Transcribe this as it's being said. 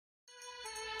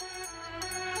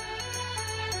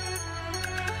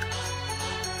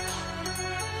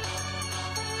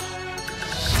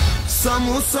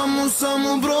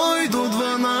Само брой до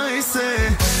 12.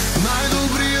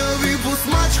 Най-добрия ви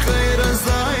посмачка и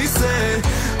раздай се.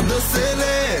 Да се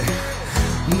лее,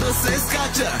 да се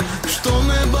скача, що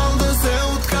ме бал да се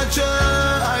откача.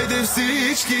 Айде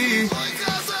всички.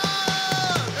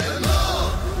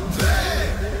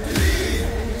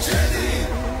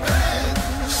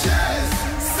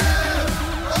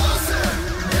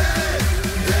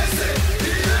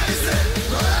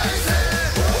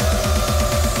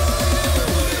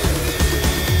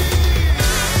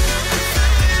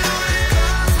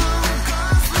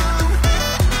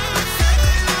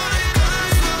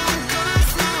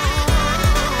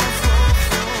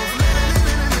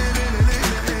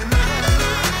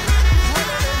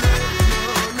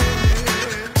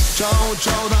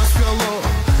 Чао, да спяло,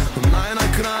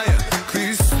 най-накрая,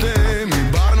 какви сте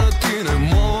ми барнати, не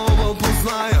мога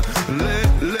позная. Ле,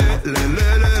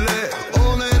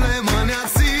 оле,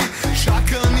 маняци,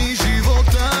 чака ни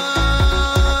живота.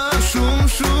 Шум,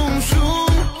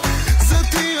 за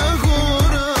тия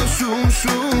хора,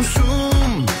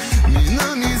 шум,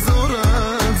 мина ни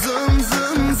зора, зъм,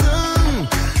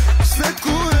 след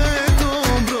което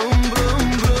бръм,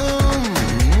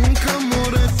 към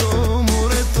морето.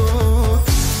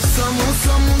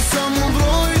 Само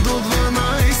брой до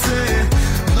 12.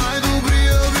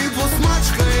 Най-добрия ви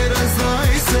посмачка и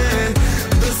раздай се.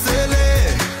 Да се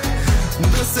лее,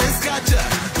 да се скача,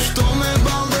 що ме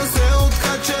бал да се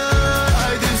откача.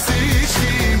 Айде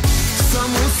всички.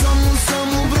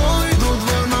 Само брой до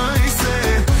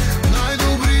 12.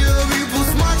 Най-добрия ви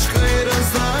посмачка и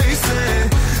раздай се.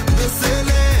 Да се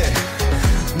лее,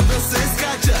 да се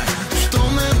скача, що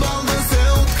ме бал да се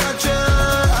откача.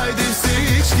 Айде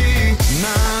всички.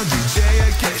 На диджея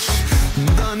кеш,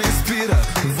 да не спира,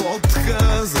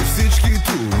 водка за всички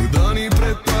тук, да ни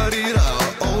препарира.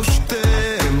 Още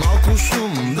малко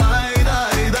шум, дай,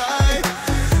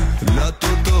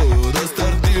 лятото да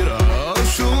стартира.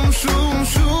 Шум,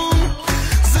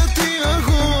 за тия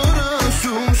хора,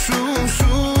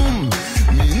 шум,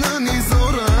 мина ни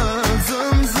зора,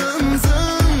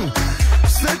 зъм,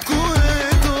 след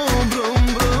което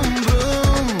бръм,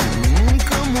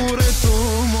 към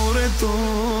морето.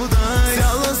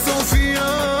 Цяла София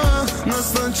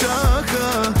нас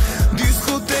начака,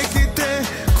 дискотека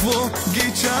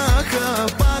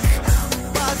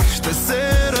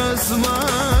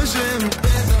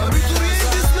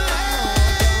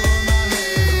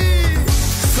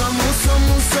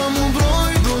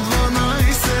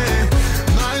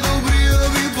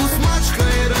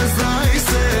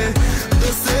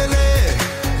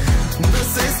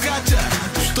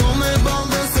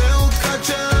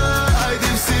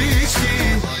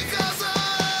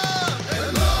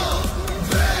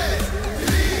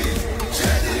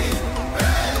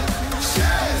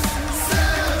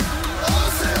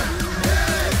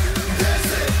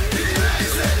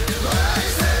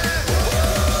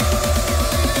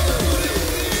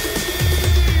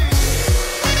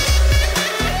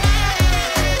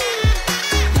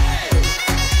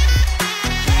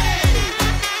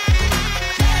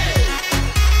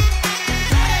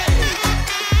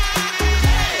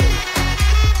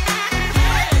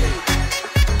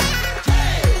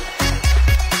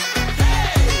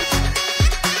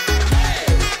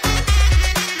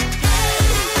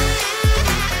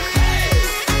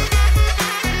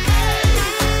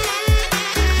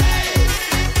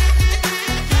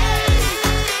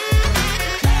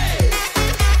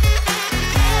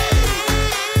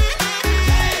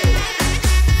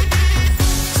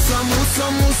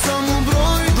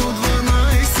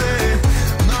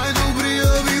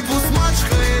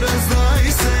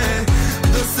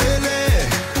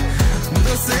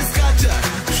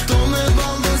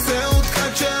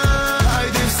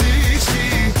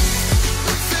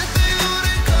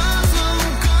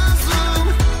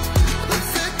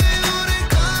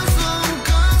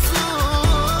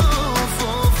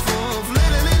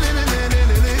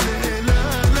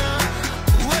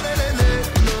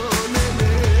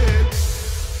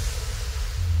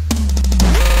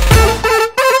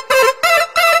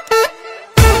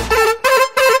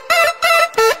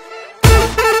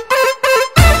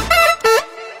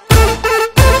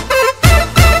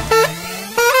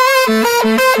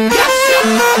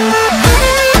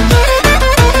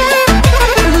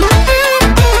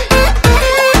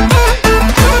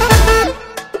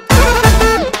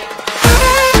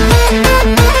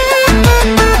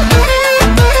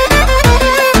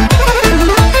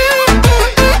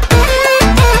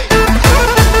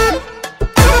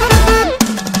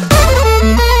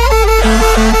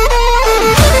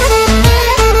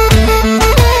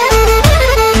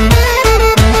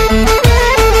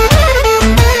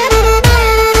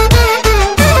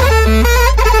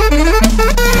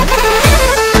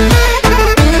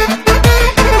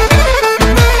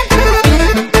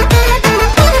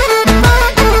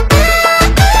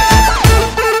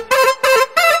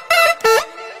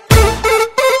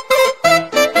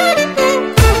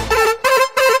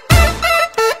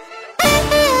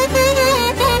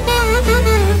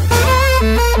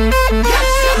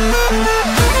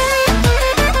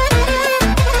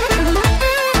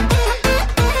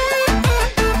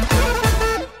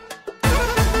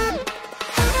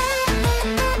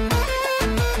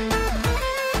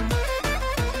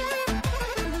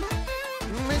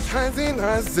حزين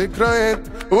عالذكريات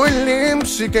واللي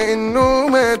يمشي كأنه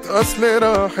مات، أصل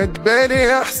راحت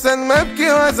بالي أحسن ما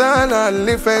أبكي وأزعل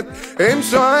عاللي فات.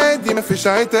 امشوا عادي مفيش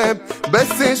عتاب،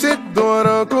 بس شدوا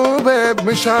وراكوا باب،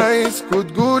 مش عايزكوا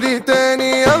تقولي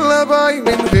تاني يلا باي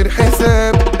من غير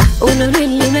حساب. قولوا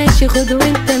للي ماشي خد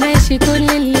وانت ماشي كل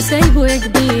اللي سايبه يا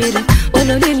كبير،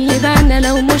 قولوا للي بعنا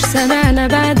لو مش سمعنا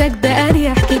بعدك ده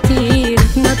أريح كتير.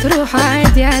 ما تروح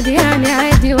عادي عادي يعني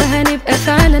عادي وهنبقى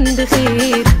فعلا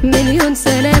بخير، مليون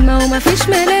سلامة ومفيش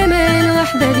ملامة،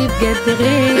 الوحدة دي بجد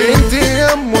غير. انتي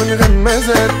يا ام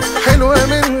الغمازات حلوة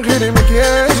من غير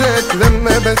مكياجات،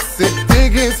 لما بس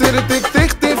بتيجي سيرتك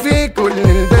تختفي كل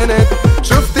البنات.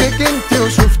 شفتك انتي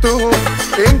وشفتهم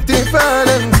انتي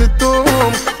فعلا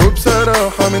ستهم،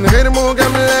 وبصراحة من غير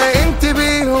مجاملة انتي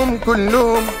بيهم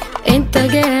كلهم. انت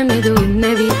جامد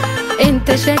والنبي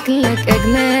انت شكلك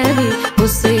اجنبي،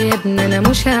 بص يا ابني انا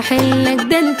مش هحلك،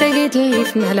 ده انت جيتلي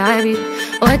في ملعبي.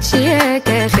 واتشياك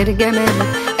اخر جمال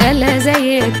قالها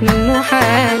زيك من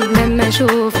محال، لما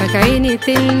اشوفك عيني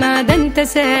تلمع، ده انت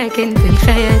ساكن في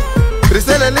الخيال.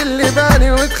 رسالة للي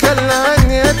بعني وتخلى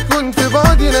عني، هتكون في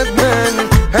بعدي ندمان،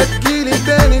 هتجيلي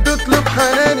تاني تطلب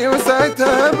حناني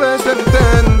وساعتها هبقى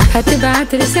شمتان.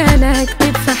 هتبعت رسالة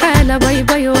هكتب في حالة باي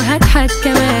باي وهضحك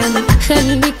كمان،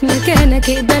 خليك مكانك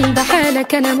اقبل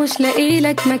بحالك انا مش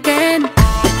لاقيلك مكان.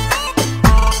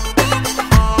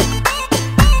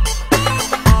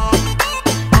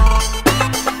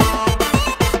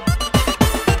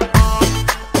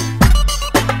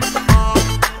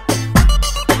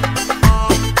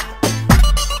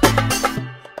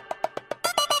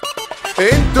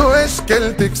 انتوا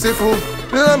اشكال تكسفوا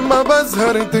لما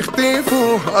بظهر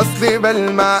تختفوا، اصلي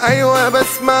بلمع ايوه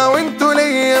بسمع وانتوا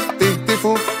ليا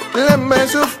بتهتفوا. لما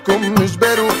اشوفكم مش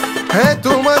بروق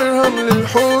هاتوا مرهم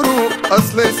للحروق،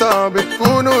 اصل صعب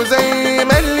تكونوا زي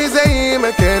ما اللي زي ما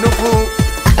كانوا فوق.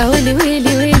 ويلي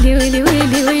ويلي ويلي ويلي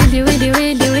ويلي ويلي ويلي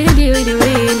ويلي ويلي ويلي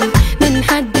ويلي، من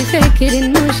حد فاكر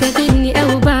انه شاغلني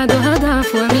او بعده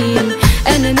هضعف واميل.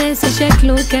 انا ناسي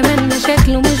شكله كمان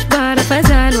مشاكله مش بعرف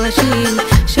ازعل واشيل،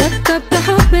 شطبت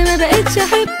حب ما بقتش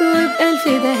احب وبألف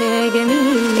ده يا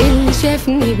جميل. اللي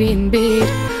شافني بينبهر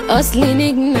اصلي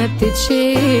نجمة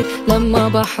بتتشير، لما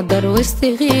بحضر وسط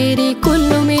غيري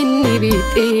كله مني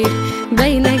بيتقير.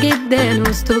 باينة جدا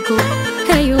وسطكوا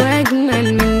ايوه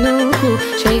اجمل منكوا،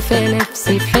 شايفة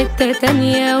نفسي في حتة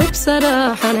تانية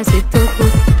وبصراحة انا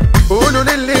سبتكوا. قولوا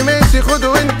للي ماشي خد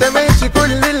وانت ماشي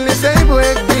كل اللي سايبه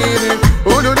يا كبير،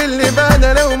 قولوا للي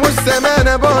بعنا لو مش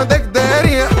سمعنا بعدك ده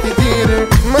اريح كتير.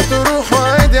 ما تروحوا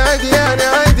عادي عادي يعني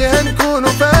عادي هنكونوا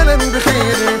فعلا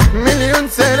بخير، مليون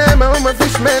سلامة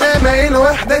ومفيش ملامة،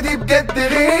 الوحدة دي بجد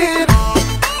غير.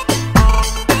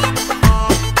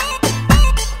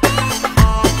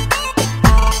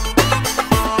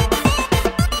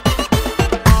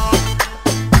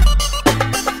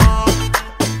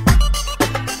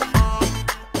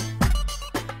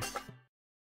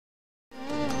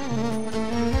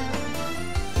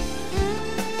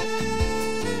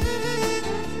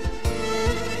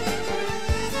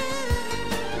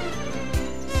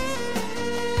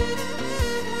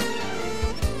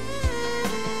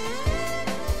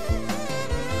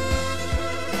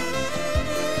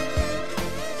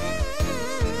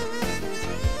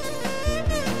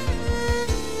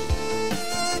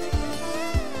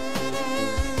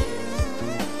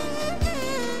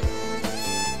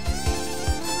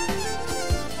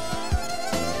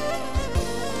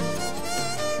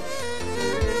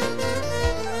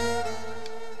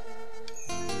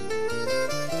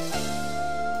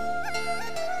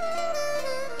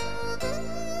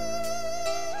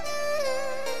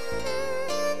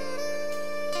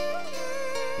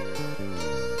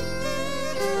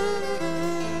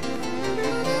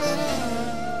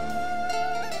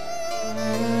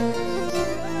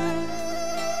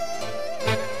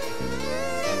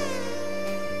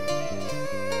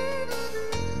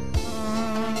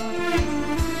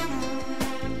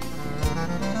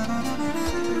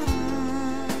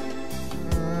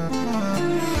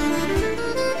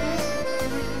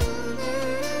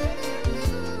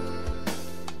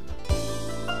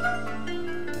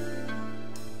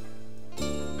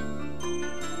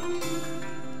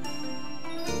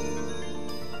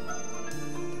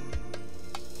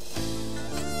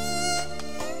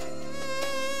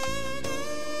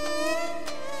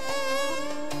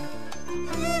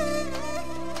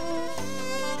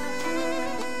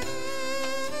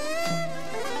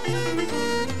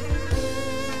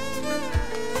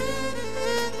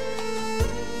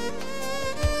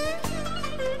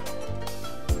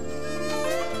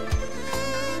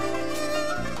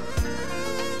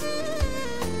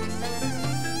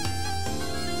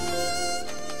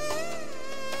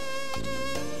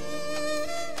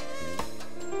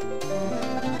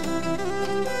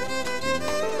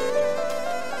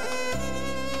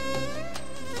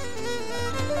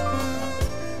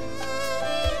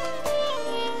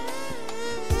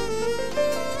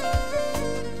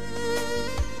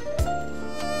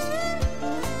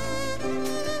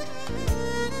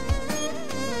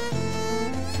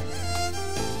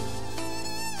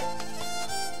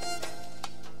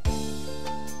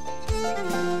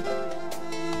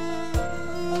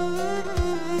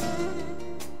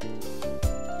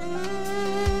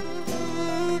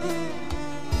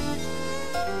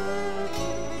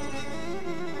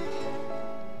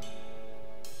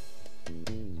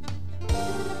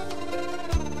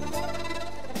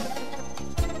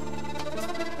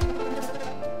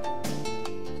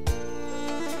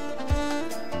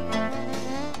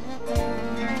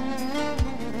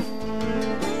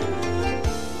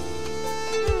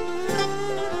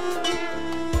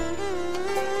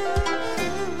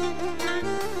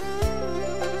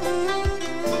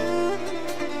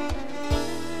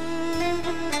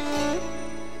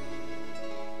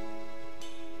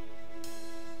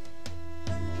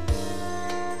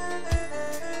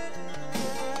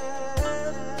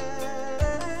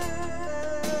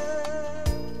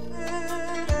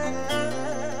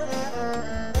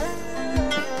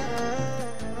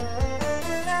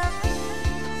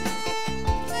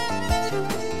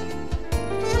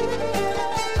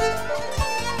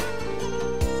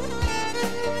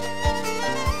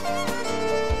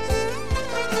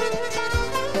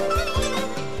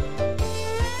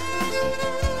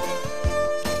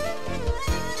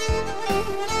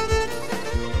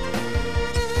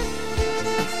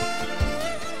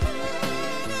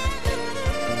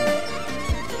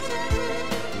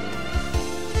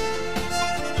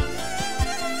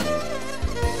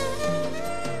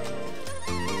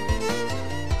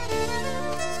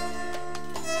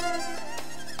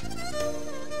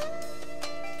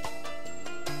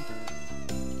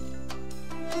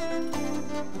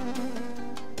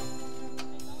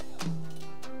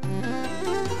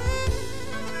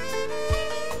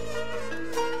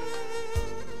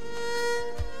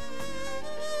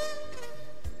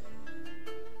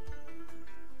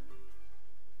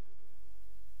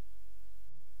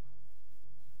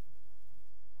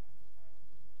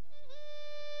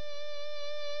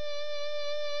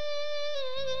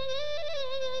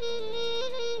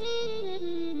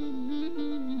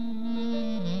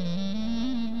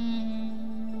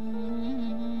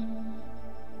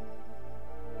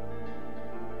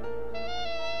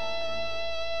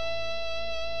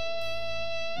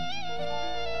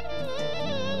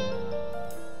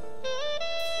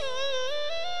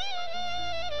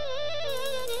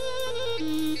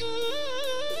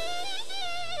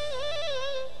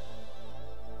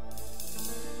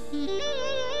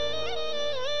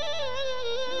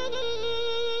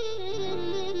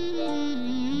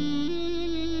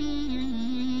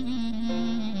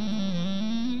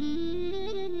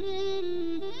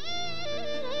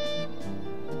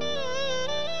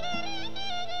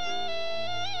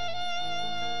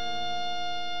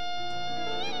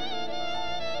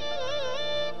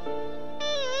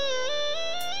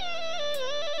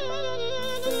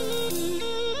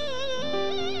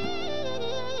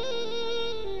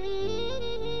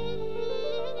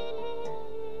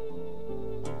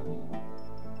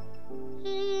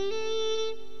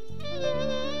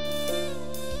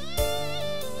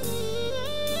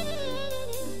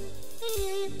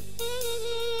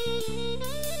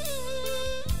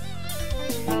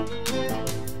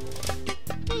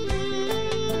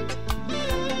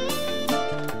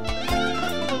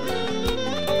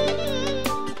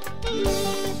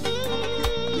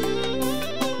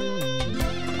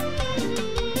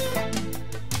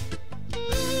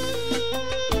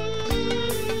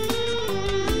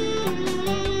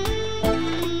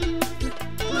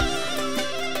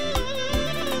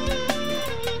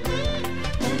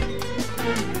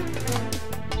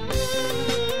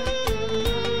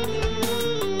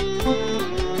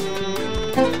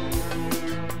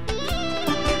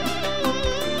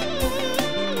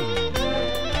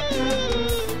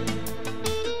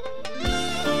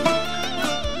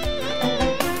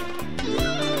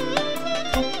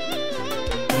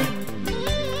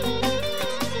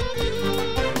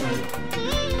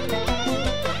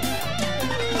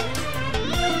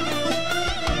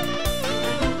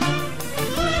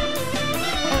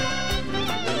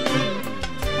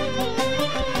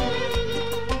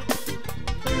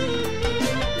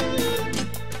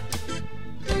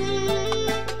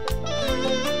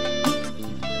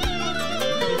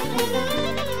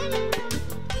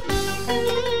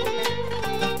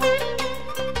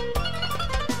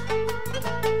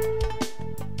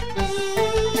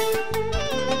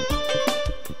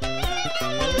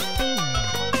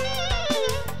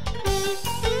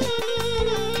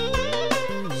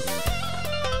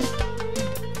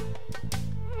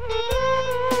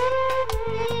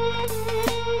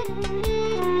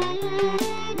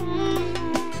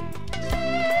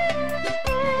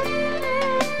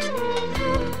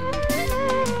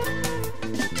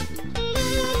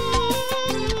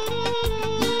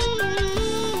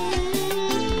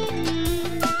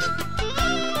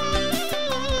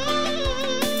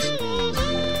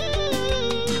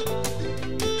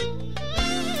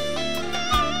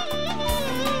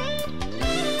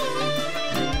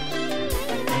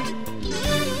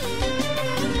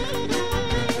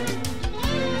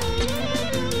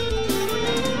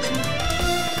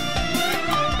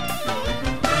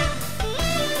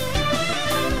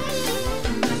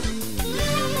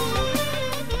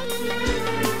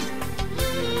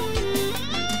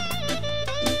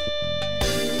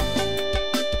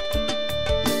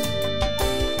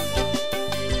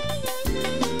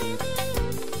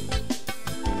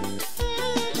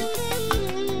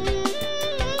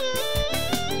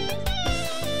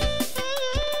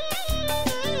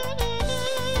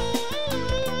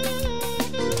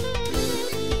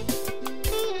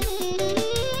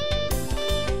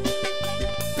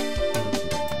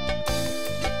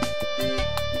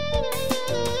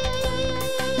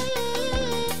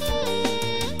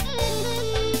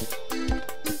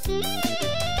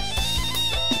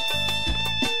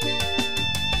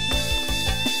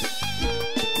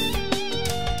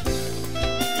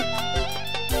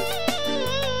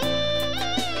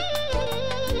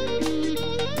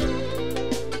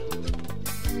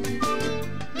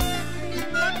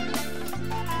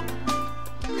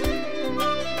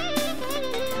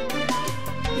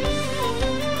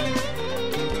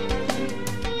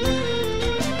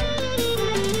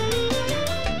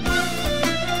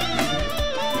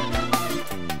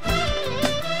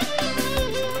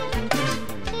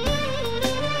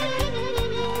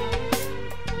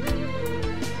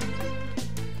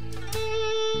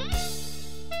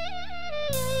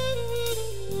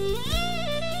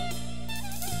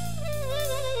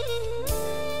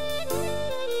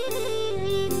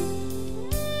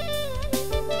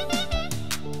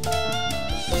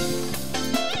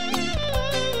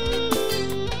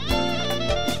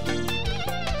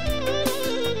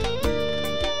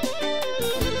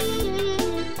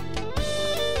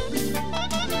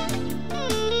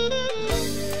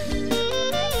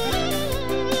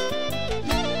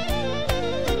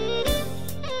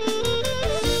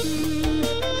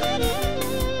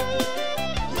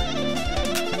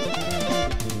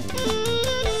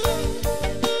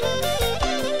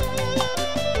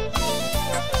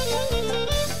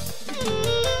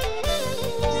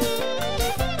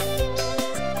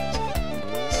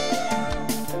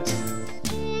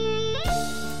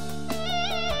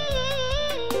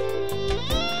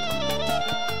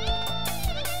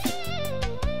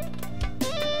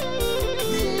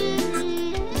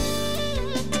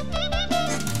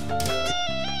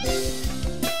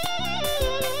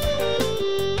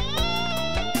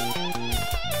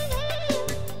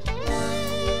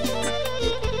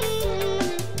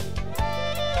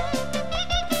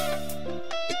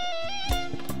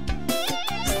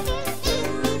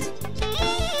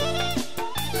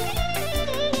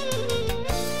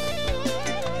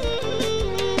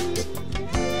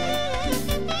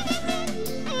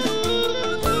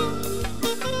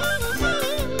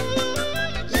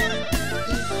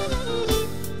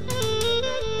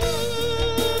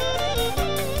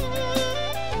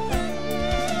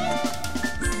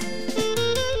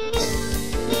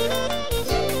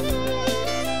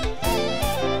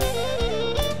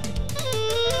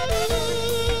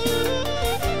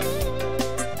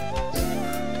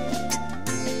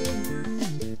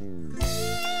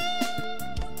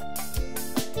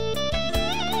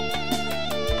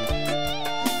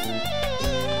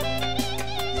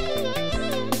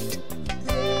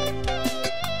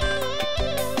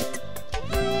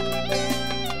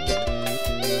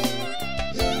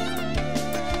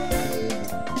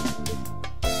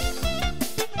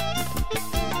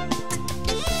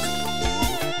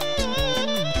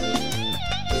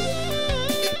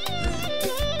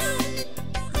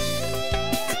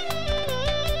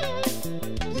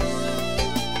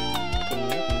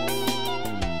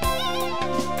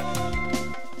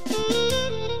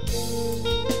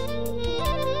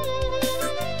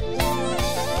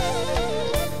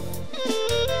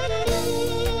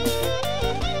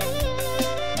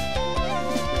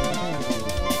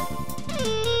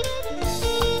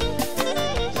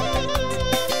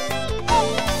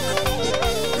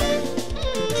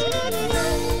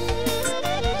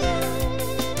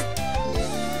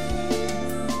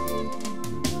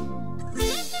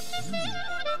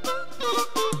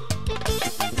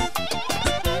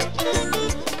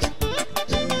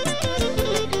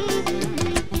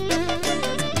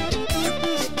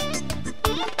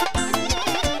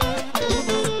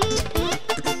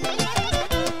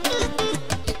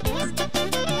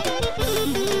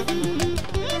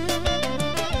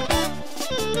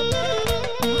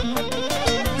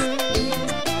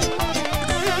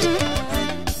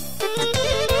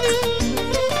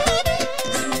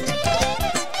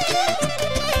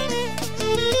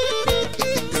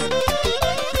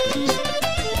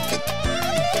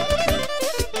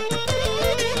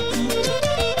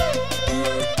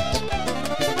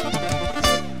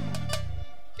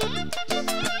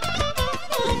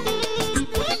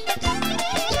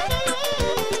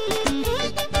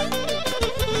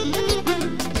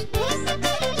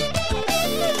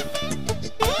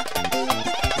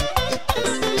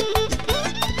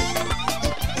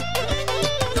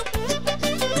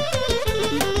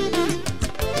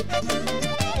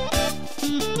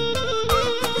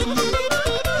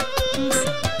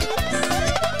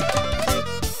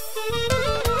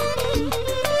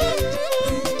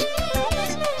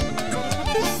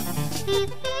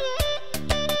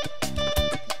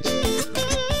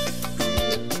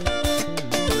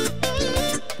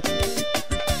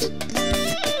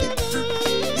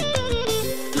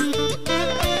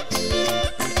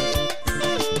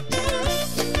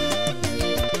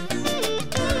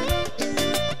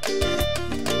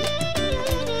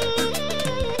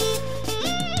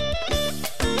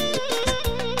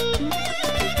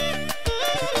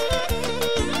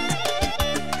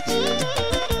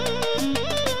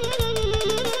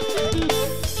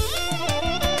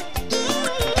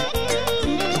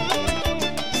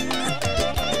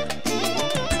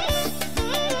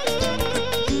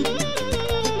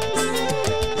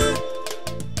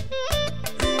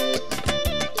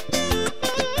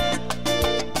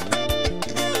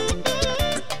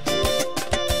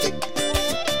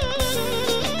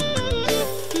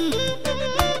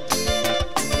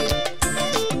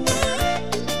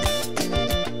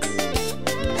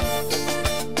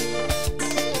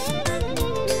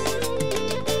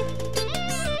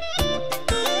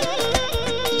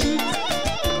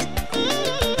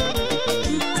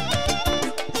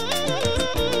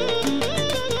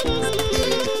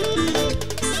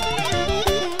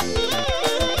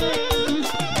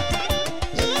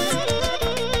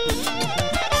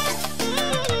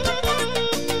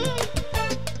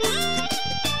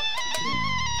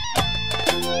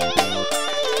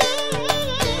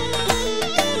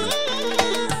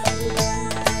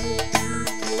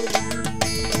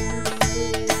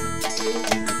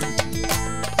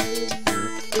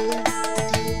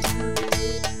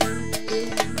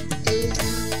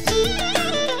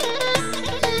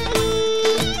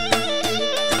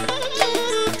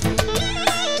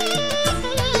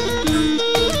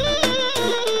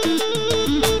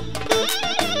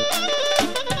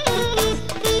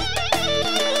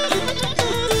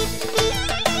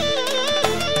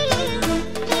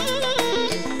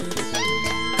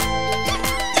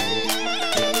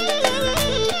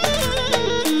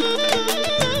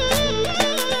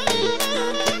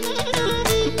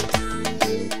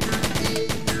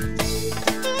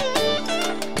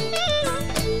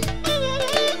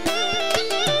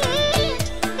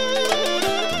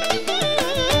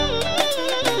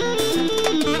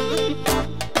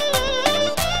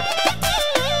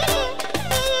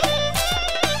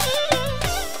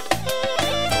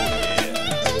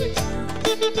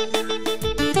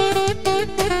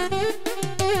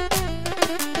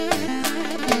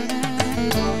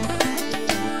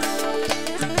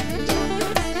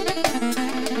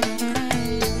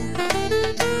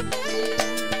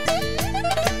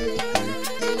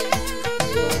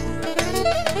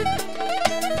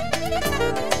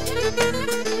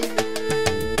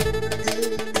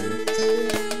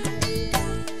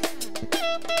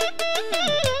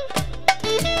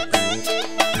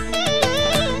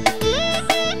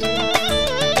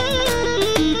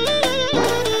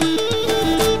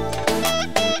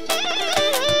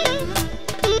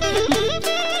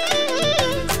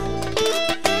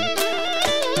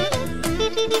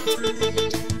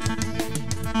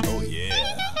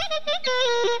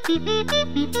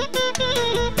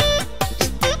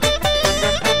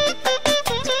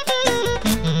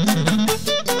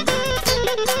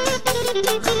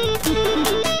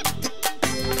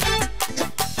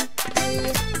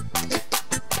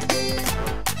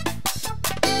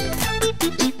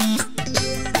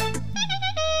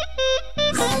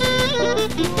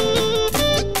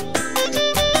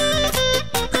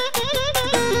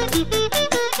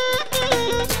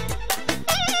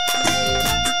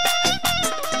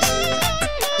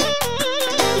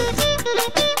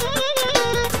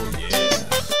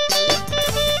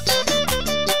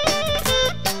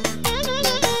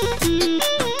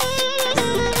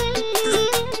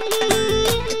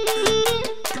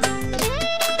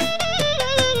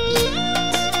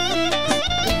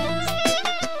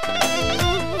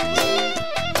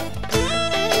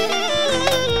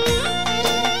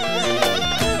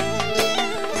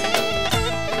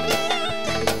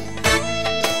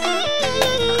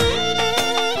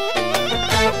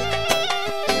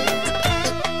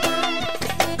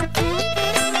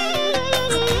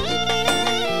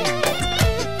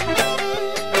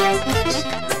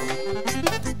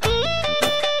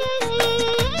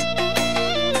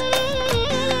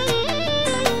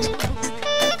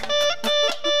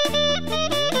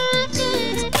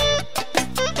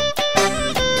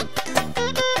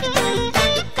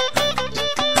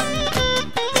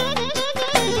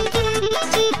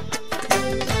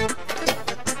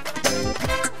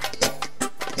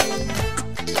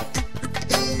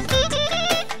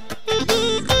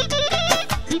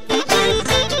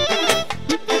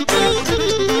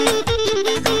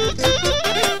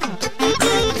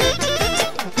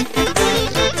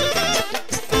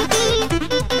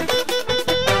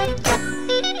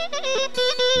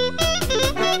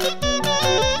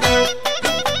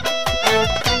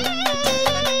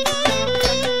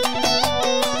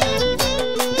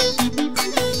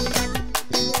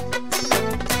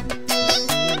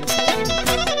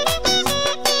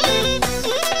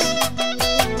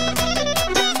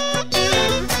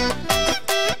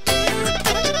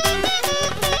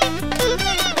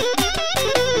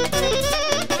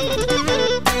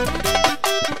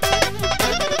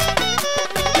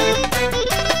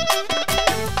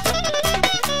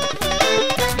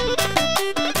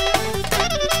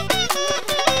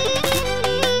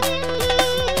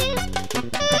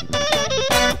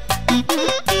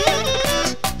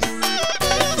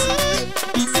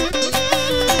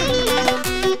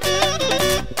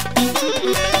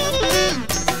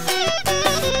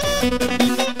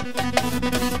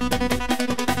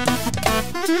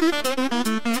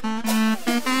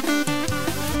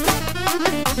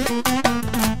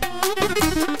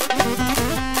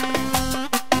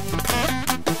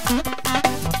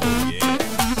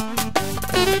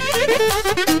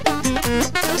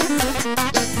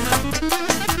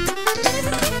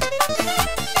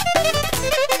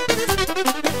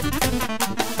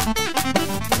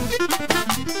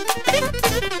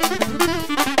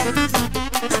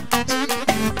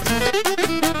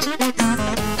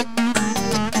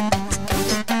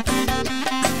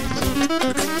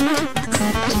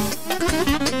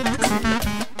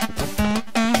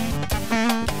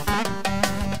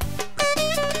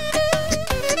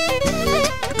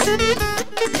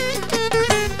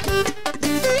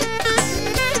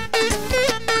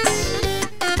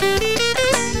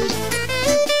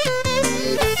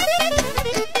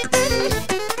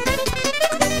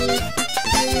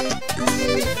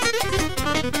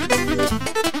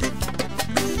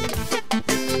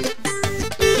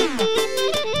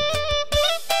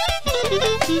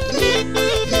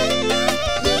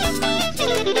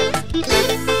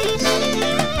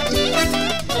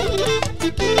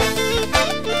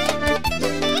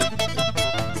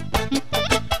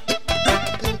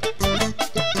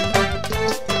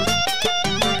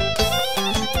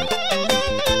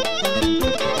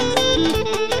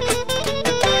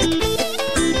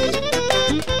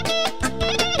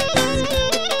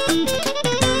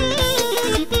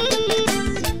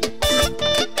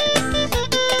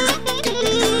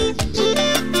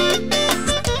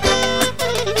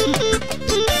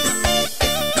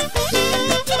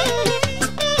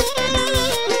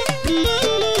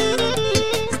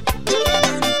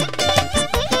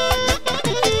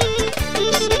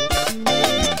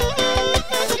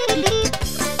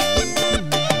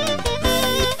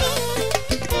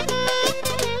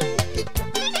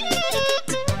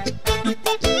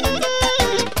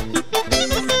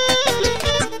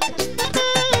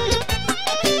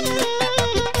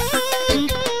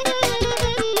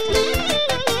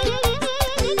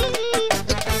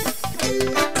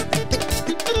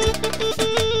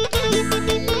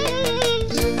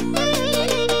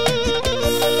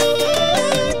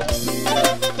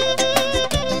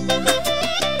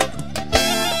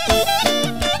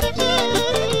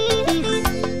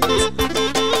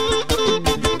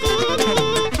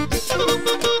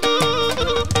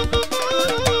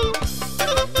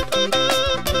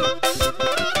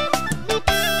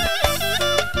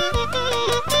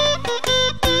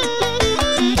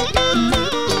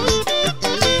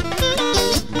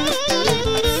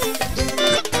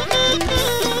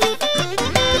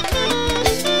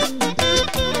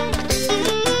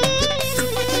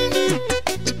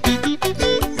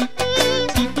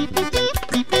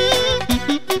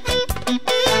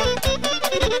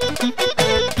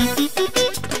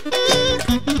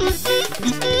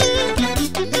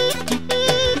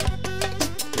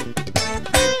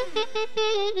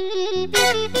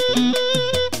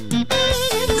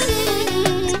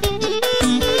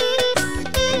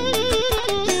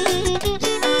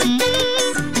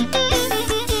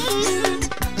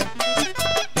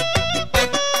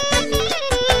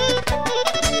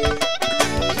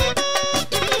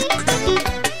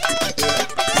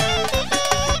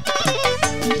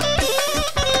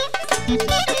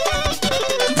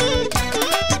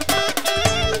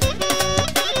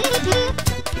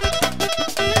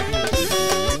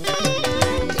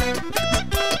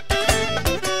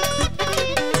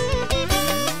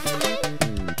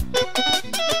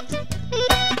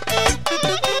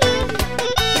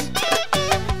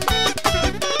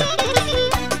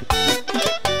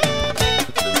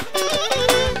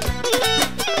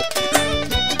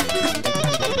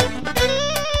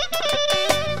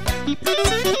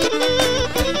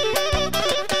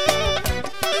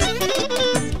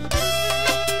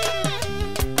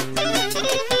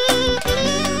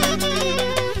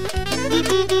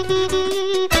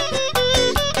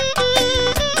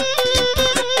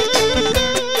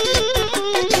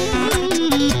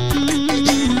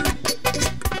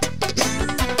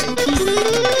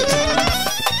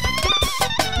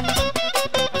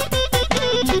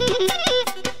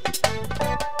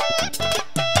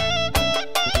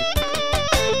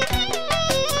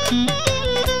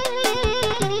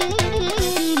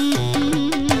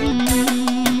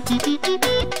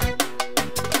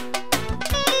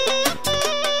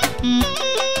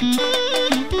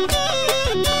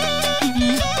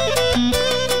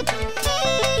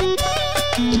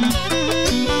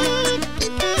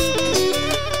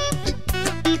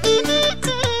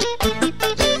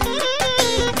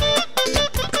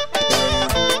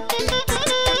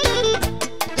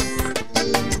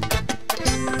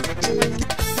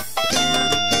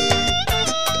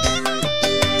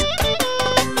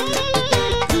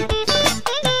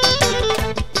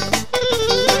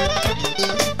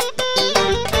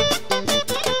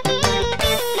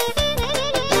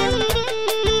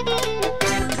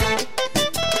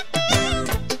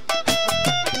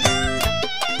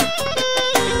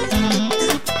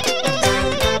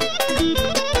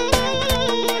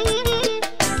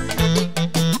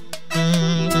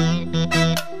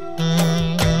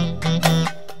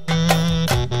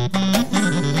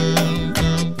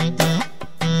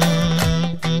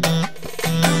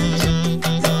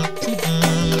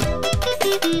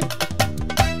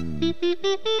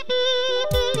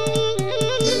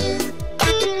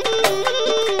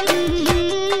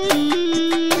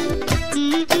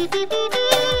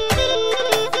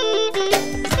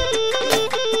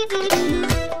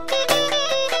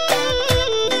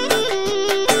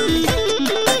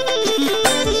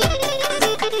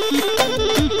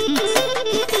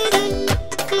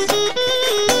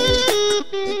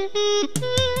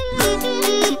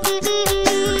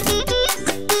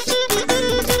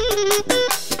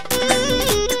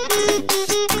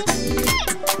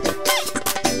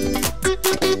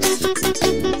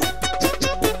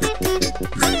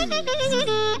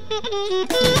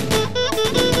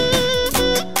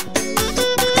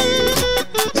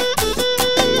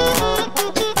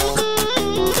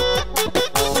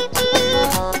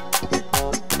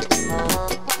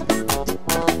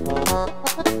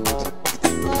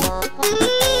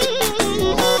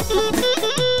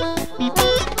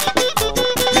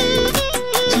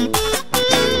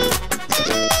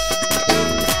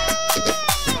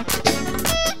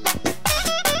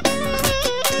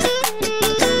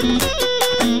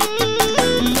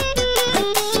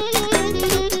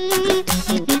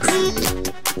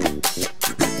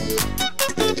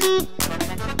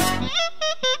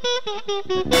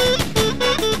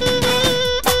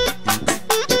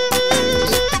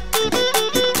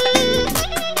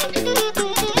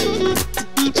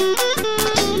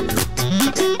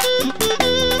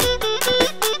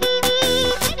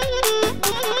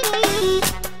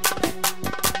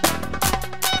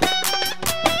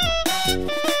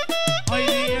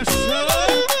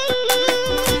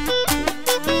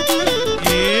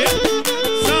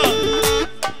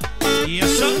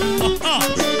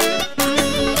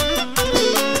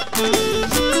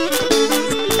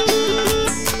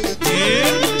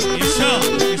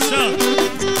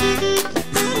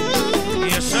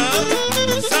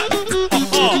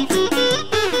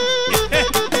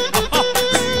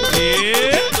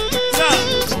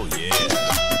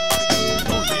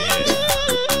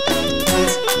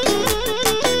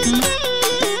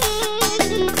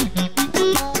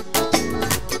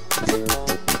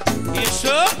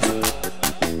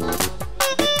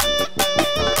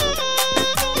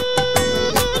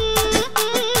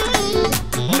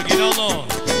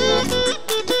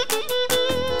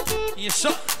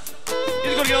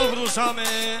 İlk organı produsame.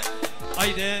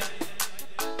 Haydi.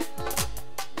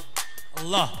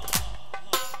 Allah.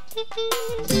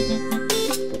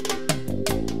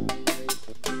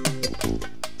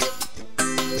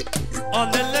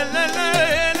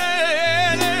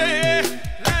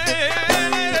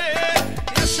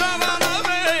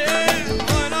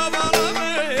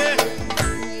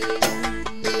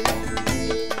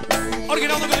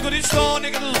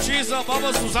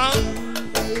 Баба Сузан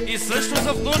и също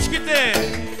за внучките.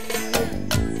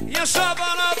 Яша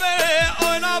бана бе,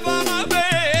 ойна бана бе,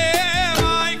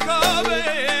 майка бе,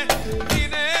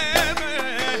 дине бе,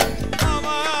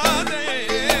 ама де,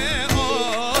 о.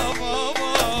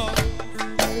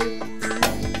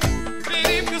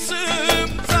 Benim kızım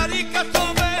tarikato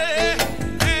be,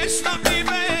 esnafi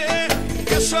be,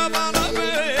 yaşa bana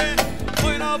be,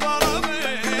 oyna bana be,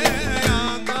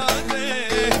 yanda de,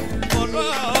 ora.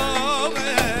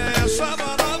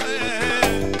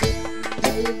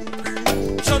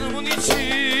 Canımın içi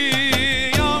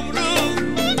yavrum,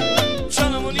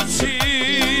 canımın içi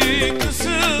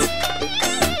kızım,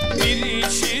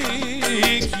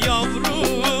 biricik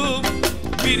yavrum,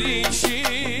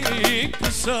 biricik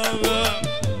kızım.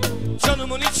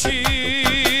 Canımın içi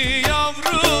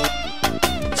yavrum,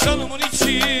 canımın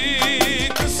içi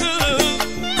kızım,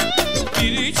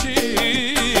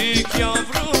 biricik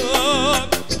yavrum,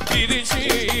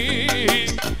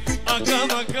 biricik.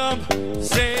 Agam agam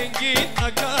zengin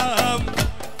agam,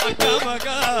 agam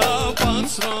agam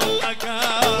patron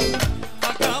agam,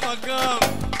 agam agam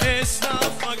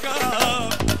esnaf agam,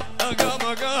 agam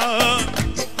agam.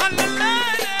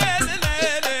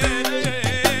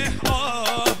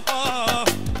 Oh,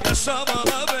 yaşa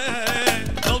bana be.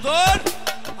 Doldur.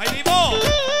 Haydi bo.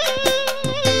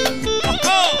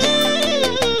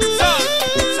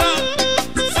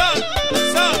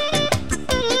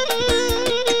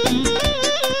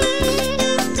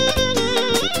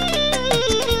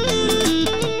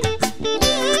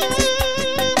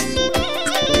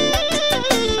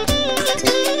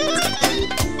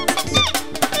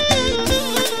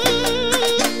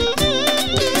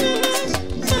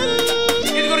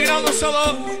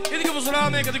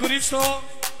 Категорично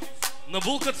на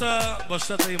булката,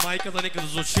 бащата и майката нека да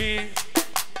звучи.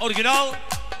 Оригинал,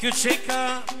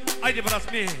 кючека. Айде,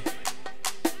 брат ми.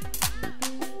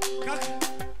 Как?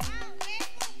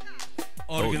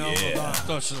 Оригинално, да,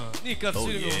 точно. Никак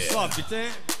си го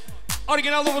слабите.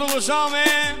 Оригинално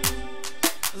продължаваме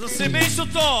за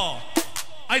семейството.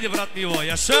 Айде, брат ми, Иво,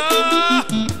 яша!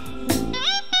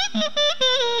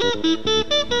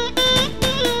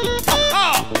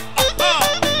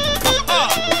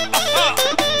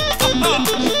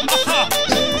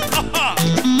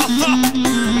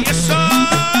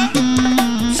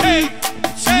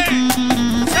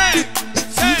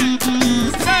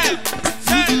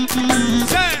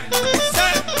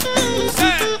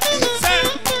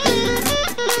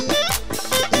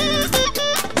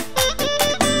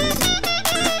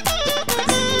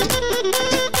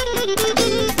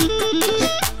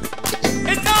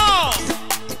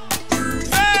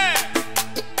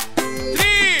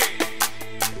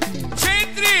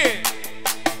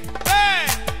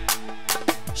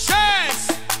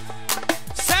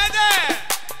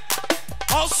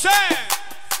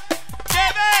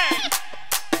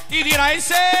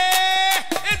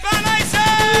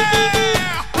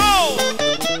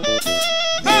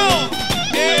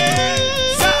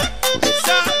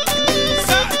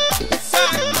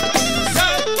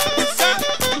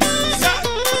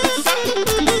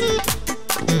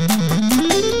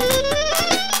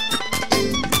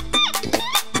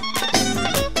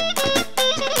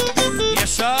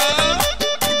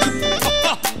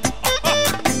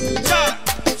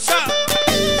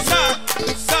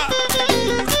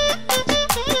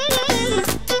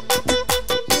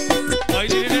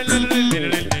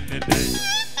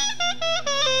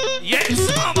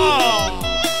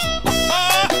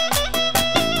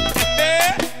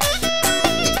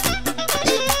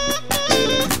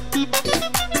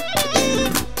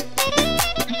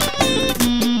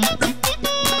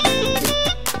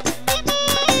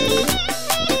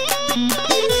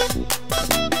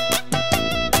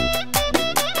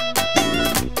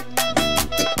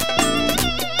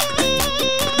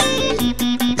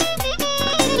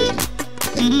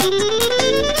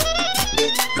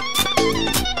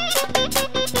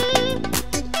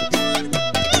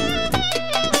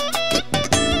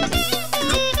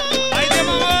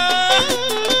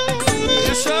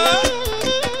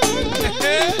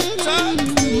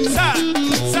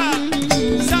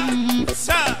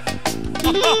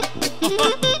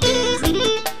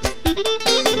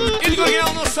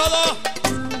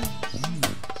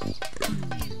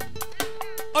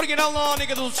 Originalno një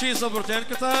këtë ullqisë për ten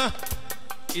këta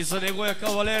Isë negoja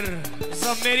kavaler Isë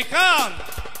Amerikan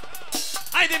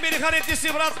Ajde Amerikanet i si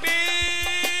vratmi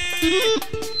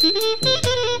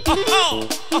Aha,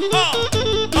 aha,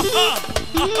 aha,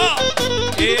 aha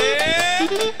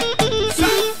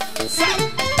Sa, sa,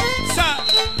 sa,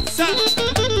 sa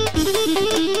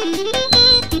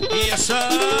Yaşa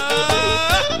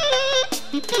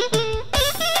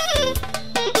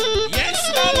Yes,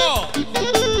 bravo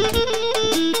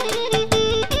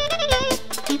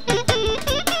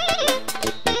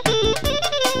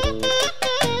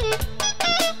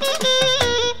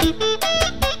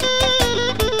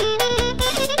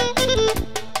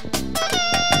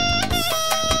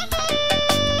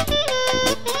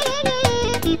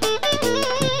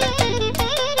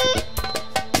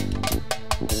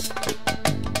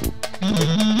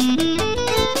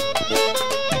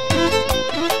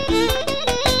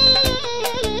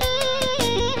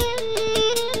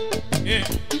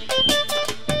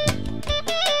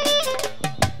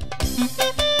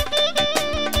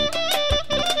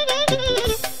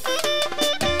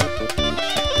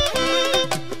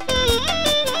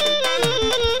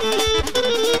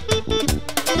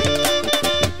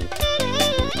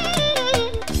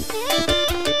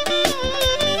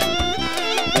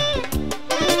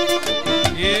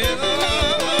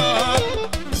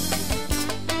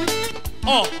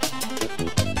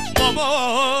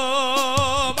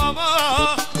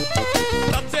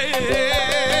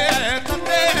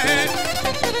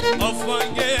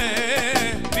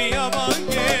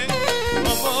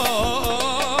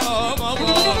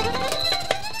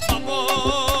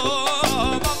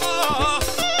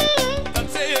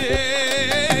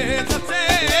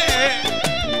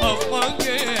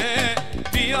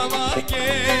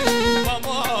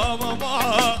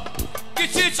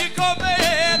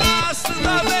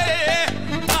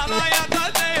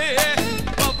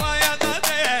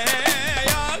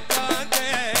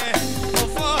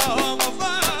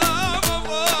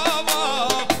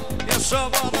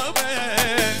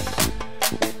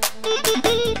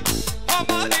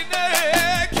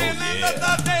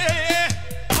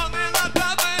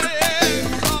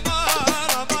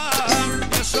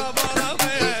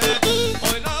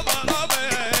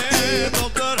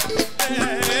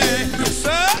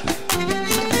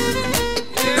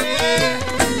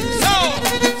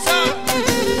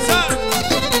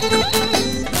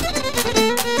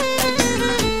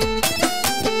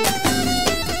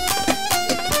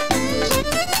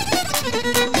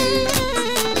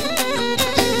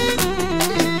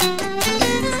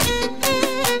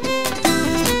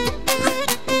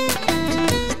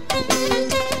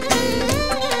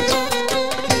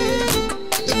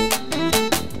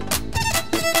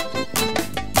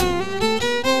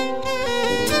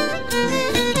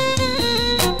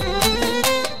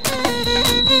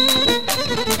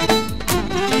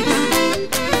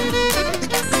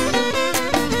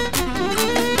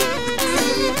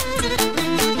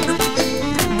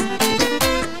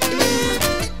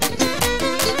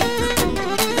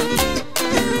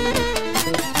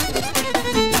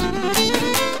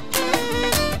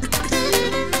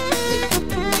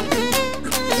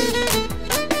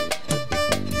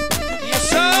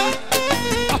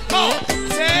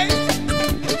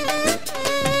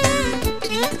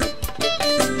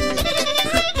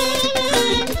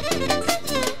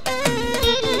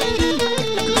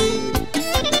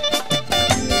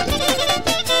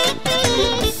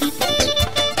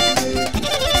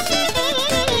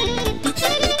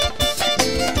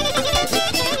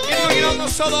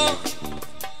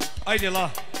Haydi la.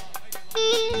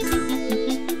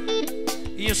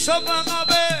 Yaşa bana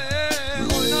be,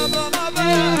 oyna bana be.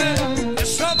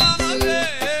 Yaşa bana be,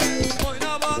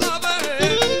 oyna bana be.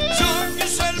 Çok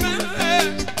güzel be,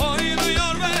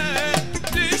 oynuyor be.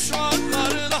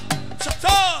 Düşmanlarına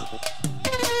çatar.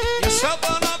 Yaşa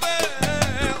bana be,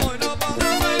 oyna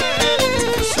bana be.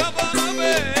 Yaşa bana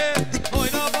be,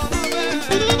 oyna bana be.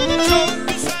 Çok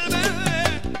güzel be,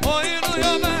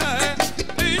 oynuyor be.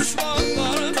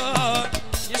 Düşmanlarına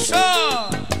yaşa.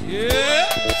 Yeah.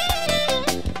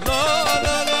 La la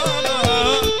la la.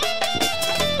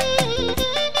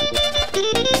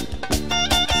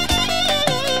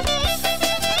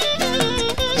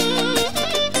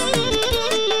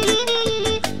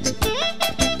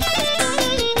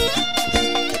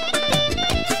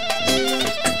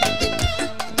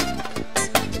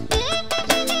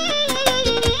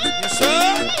 Yaşa.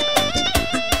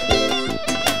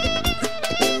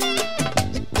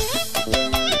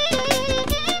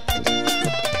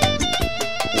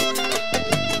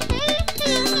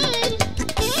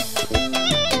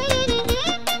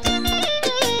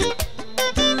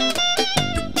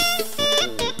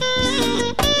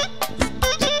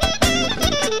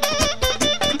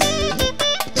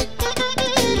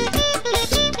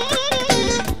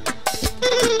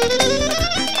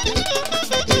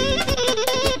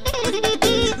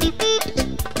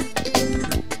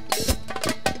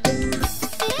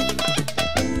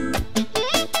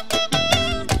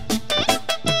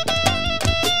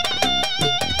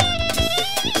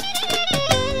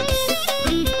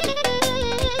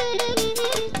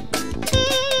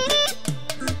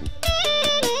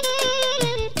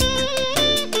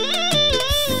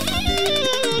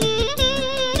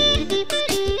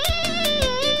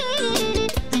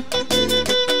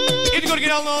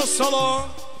 solo.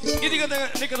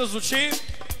 Нека да звучи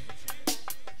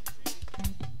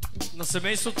на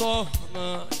семейството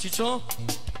на Чичо,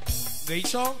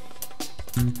 Гаичо,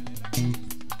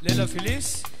 Леля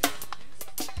Филис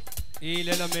и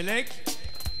Леля Мелек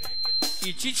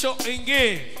и Чичо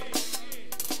Енге.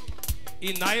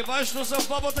 И най-важно за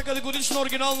бабата категорично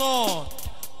оригинално.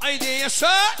 Айде,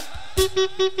 яша!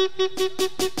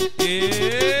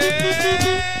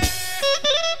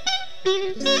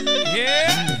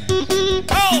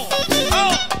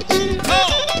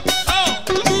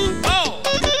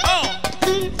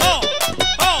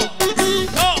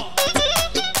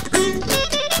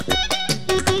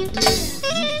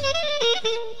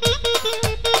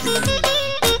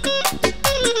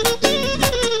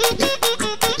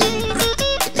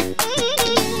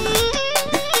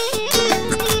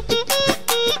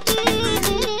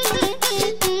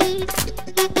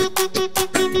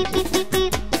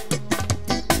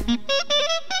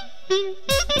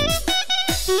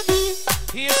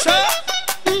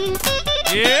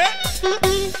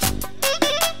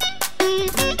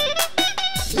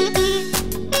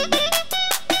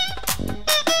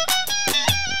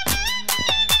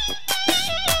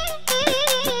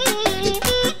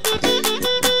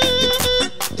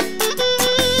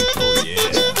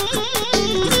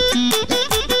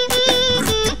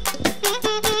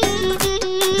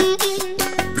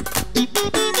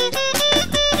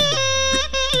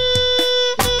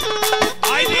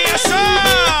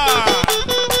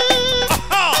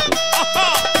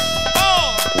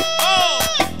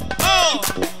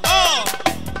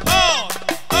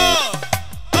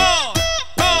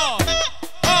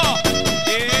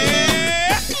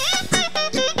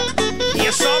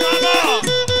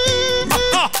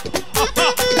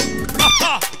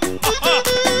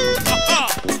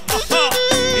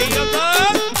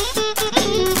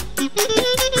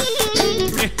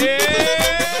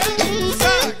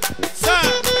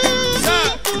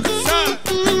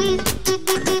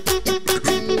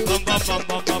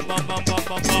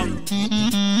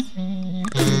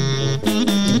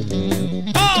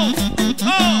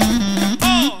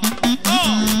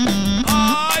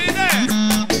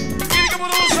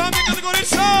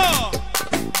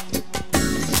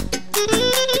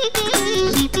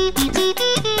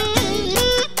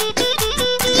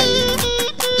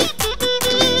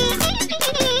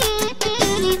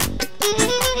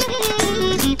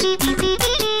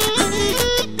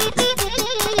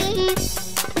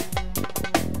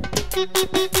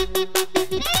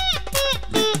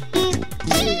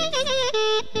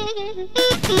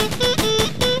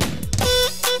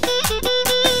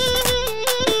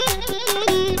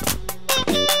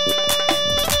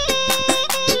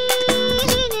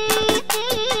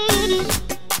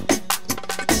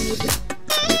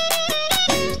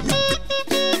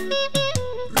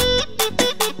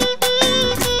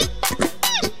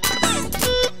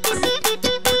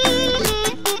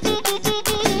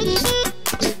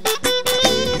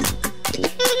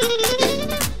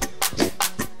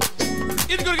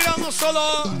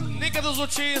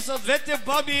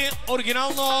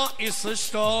 Оригинално и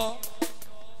също.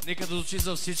 Нека да звучи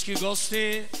за всички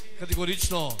гости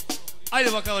категорично. Айде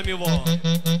вакала мило.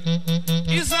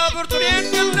 И за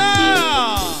абортуриентата!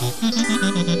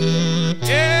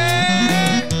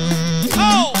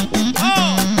 Ау!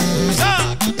 Ау!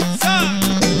 Сак! Сак!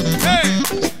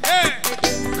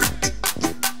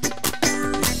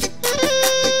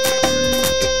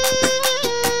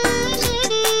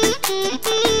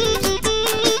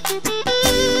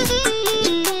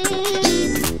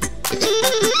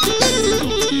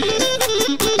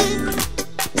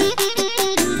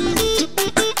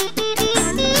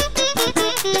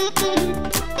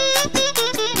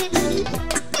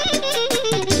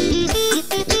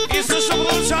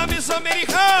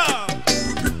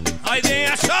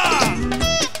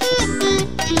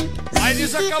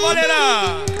 Cavalera!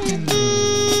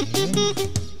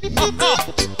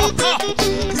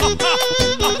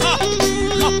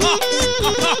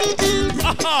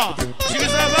 Time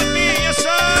zabawni,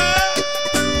 jeszcze!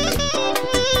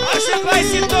 A się dwaj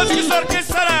sintoczki z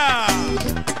orkiestra!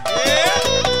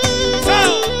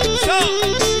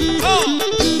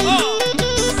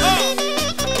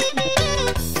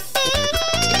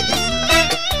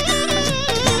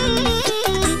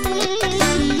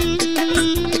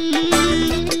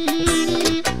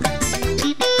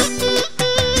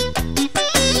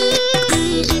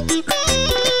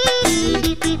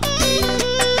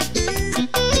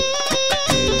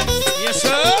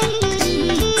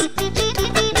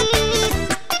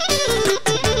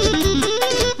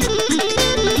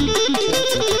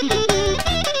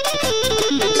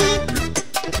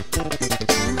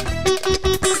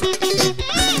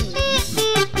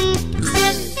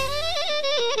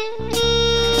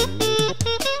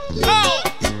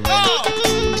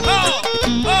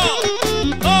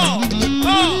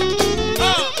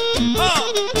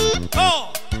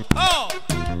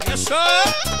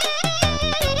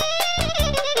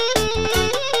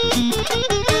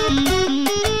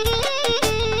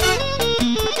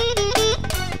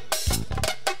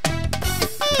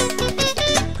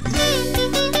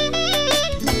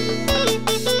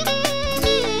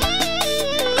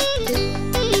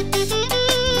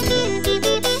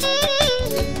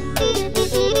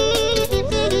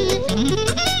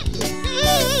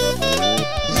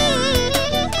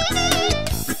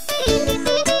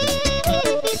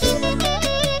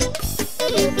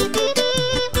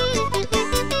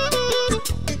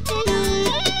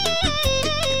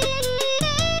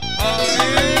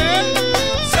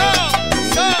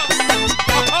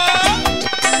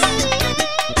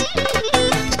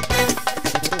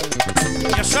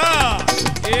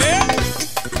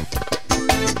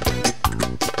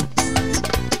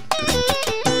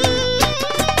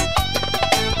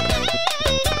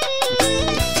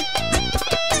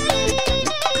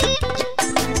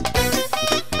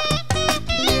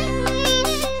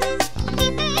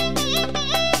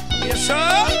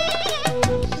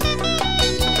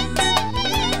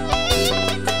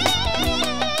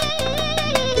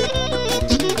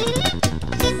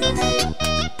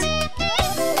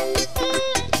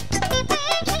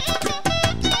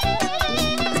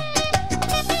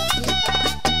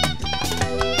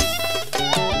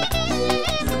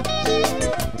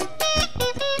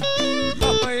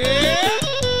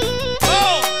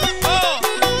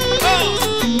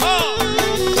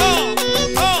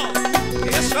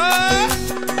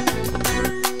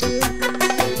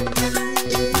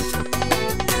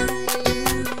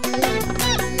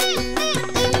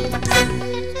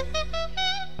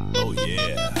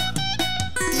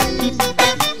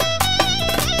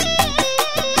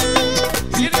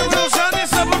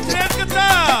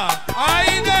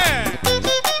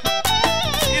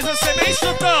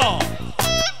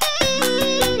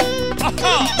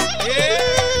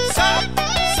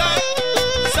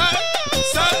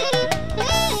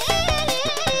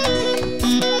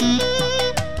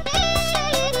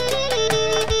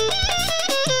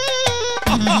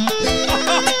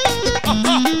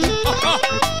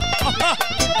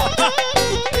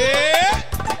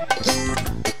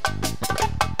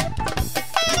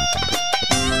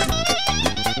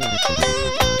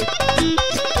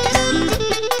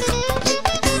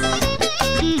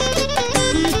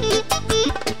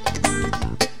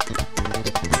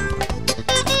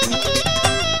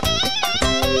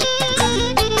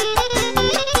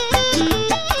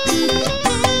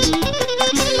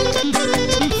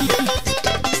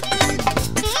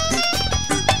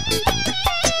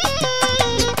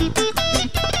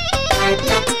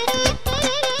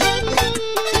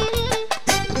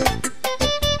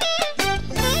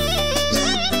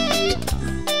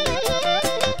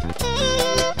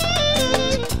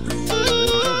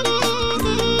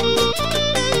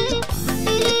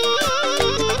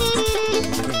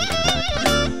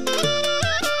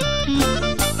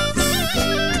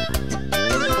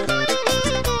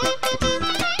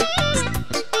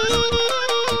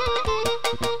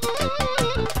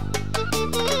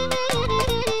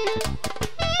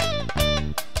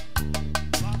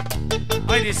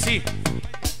 Haydi si.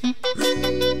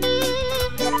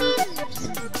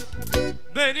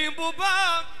 Benim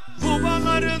babam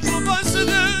babaların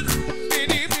babasıdır.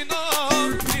 Benim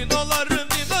inom ninoların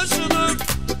ninosudur.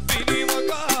 Benim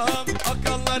akam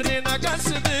akalların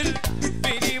akasıdır.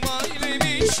 Benim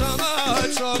ailemin sana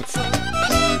çok çok.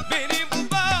 Benim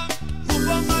babam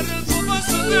babaların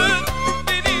babasıdır.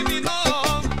 Benim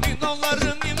inom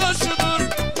ninoların ninosudur.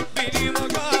 Benim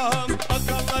akam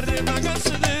akalların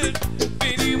akasıdır.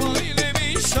 Benim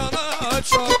ailemin sana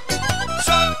çok.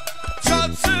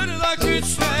 Çatırla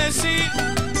güçlesin,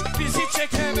 bizi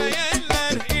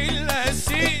çekemeyenler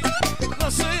illesin.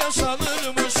 Nasıl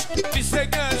yaşanırmış bize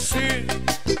gelsin.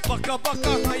 Baka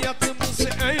baka hayatımızı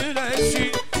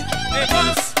öylesin.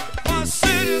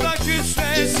 Basırla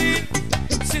güçlesin,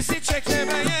 sizi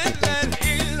çekemeyenler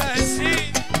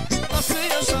illesin. Nasıl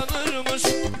yaşanırmış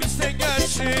bize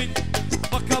gelsin.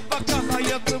 Baka baka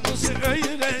hayatımızı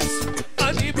öylesin.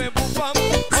 Hadi be babam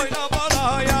oyna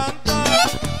bana yanda.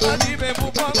 Hadi be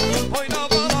babam oyna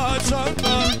bana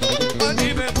çanda.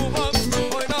 Hadi be babam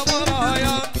oyna bana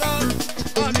yanda.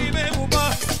 Hadi be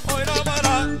babam oyna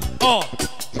bana. Oh.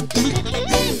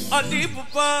 Hadi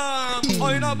babam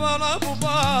oyna bana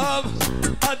babam.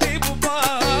 Hadi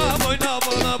babam oyna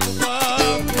bana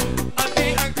babam. Hadi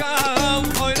agam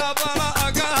oyna bana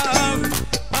agam.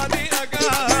 Hadi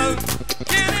agam.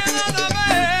 Gelin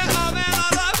adame amen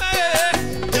adame.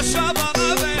 Yaşa bana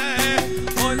be.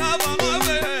 Oyna bana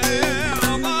be.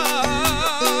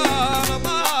 Aman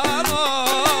aman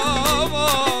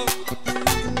aman.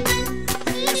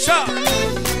 Yaşa.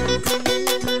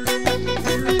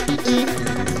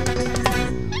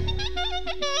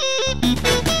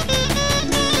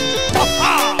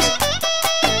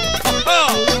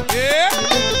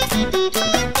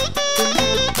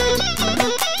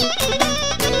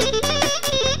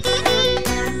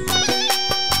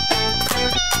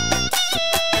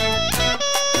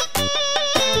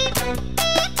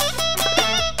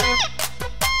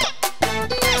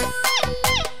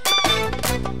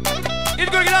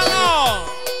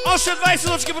 Oще 20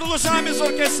 точки продължаваме с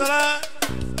оркестъра.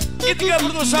 И така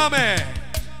продължаваме.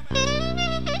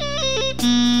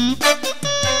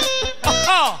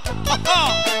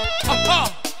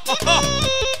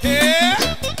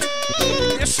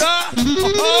 Яша.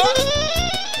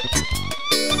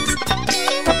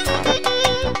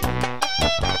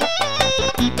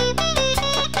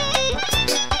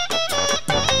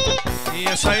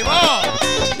 Яша има.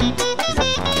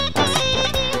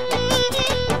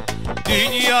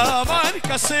 Dünya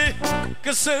markası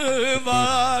kızı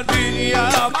var,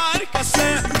 dünya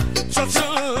markası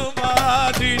çocuğu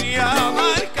var, dünya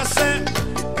markası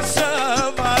kızı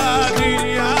var,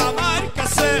 dünya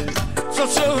markası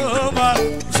çocuğu var.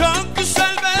 Çok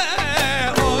güzel be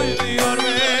oynuyor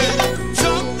be,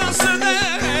 çok nasıl be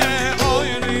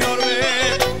oynuyor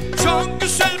be, çok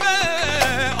güzel be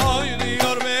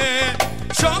oynuyor be,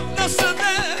 çok nasıl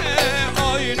be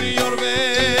oynuyor be.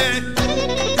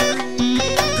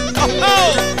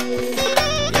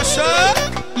 Yaşa.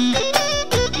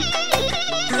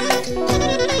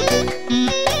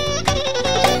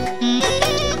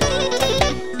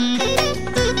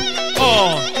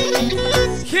 Oh.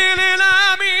 Killing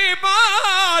me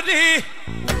body,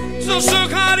 so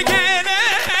sugar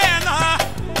gelena.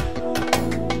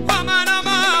 Aman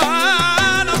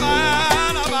aman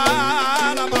aman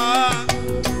aman aman.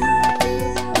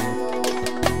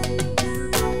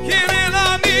 Killing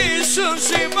me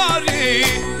sushi body.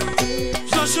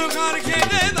 Sugar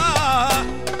gelena.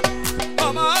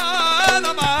 Aman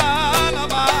aman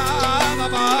aman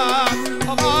aman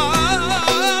aman.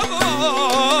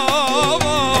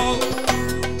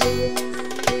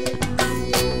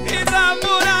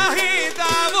 Hidamuna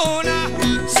hidamuna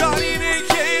sarine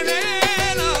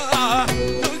gelena.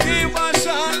 Tuki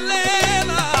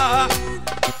başalena.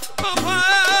 Baba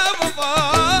baba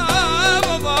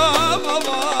baba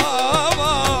baba.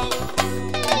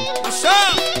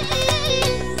 Aşağı.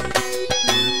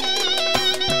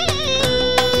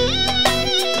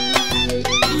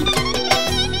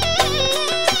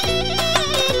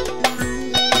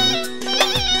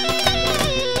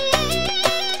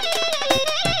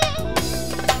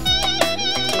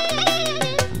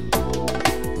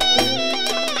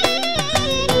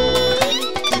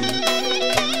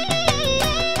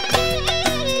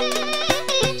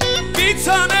 Bir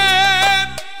tanem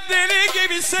deli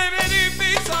gibi severim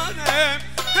bir tanem.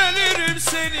 Ölürüm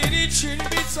senin için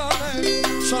bir tanem.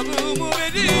 Canımı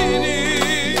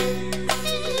veririm.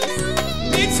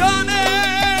 Bir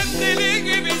tanem deli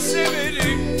gibi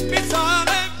severim bir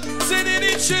tanem. Senin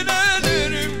için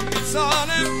ölürüm bir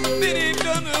tanem benim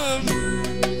canım.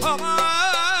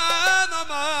 Aman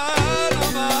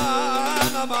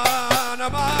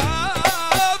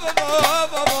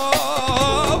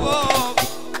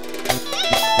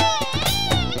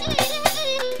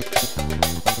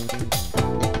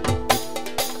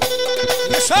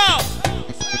Yaşa.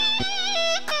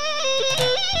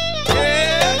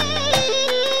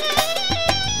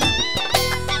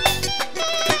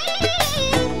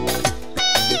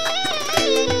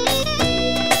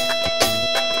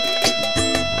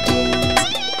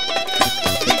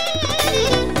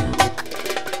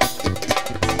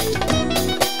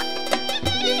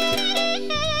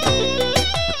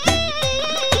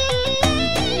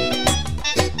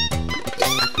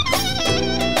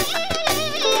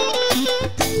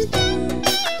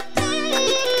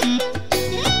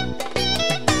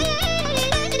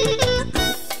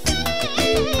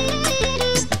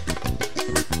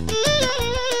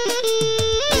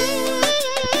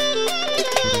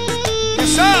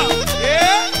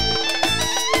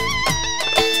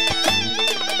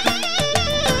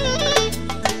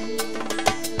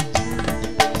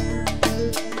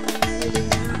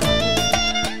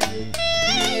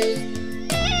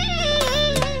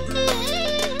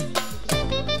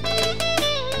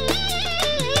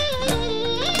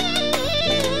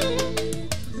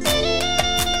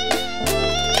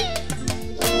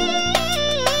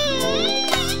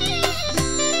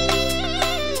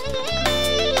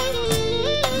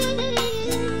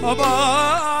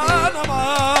 Aman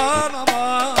aman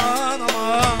aman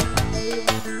aman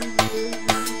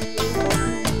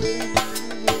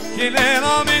Yine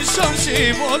ramin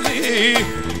şarşı boli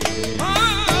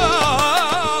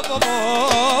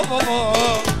Baba baba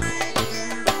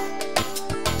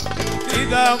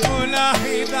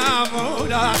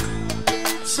Hidamula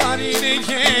Sarili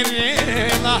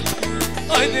kerela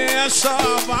Haydi yaşa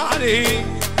bari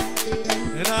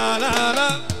La la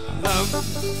la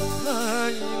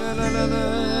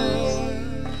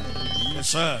Yes,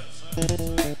 sir.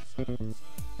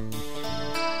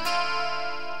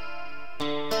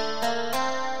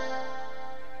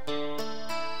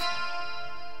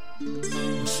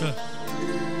 Yes, sir.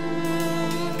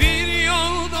 Bir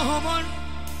yol daha var,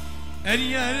 her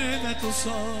yerde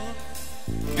tuzak.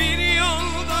 Bir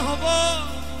yol daha var,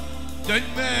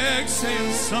 dönmekse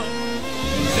insan,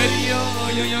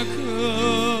 deryaya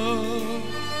yakın.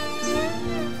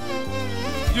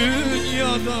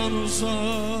 Dünyadan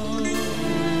uzak,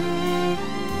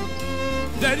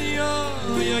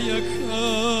 deryaya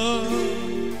yakın.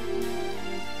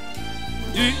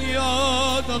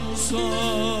 Dünyadan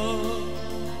uzak.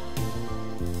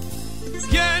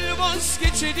 Gel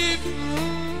vazgeçelim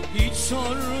hiç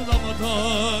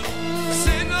sorlamadan.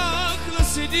 Sen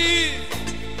haklısın,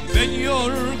 ben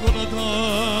yorgun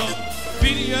adam.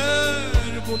 Bir yer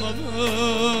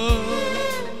bulalım.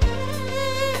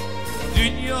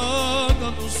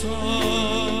 Dünyadan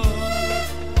uzak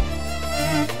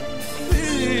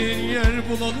bir yer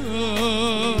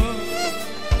bulalım.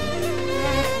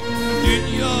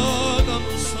 Dünyadan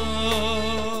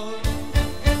uzak.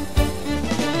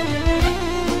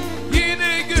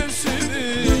 Yine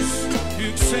gözümüz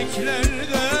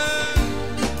yükseklerde.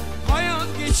 Hayat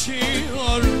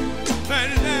geçiyor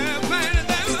perde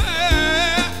perde.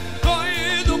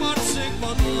 Doydum artık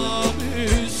bana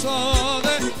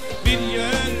müsaade. Bir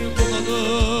yer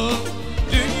bulalım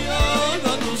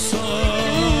dünyadan uzak.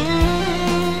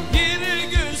 Yine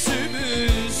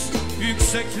gözümüz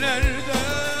yükseklerde.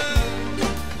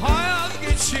 Hayat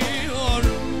geçiyor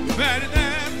perde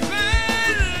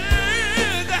perde.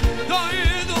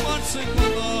 Doydum artık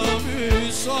bana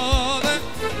müsaade.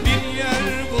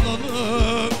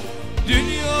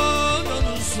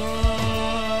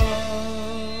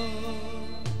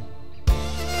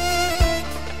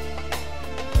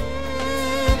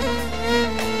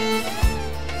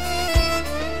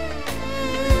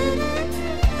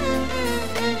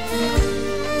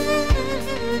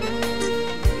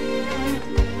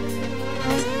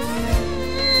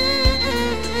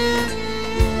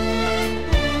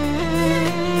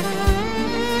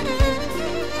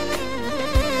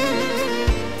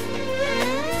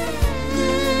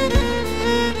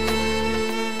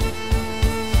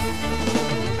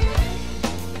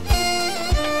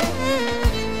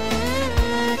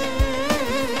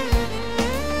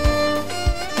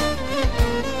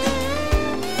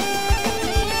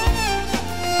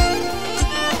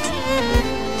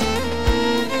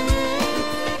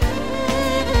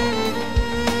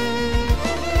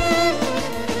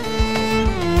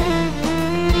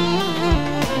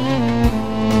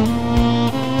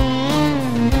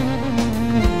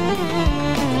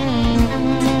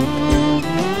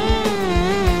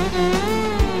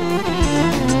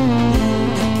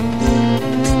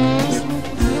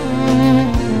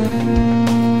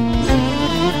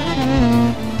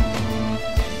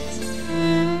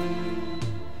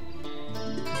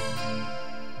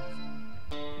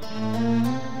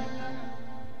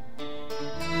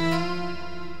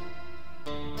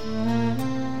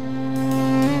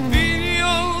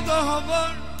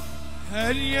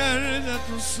 her yerde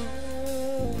dursun.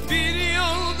 Bir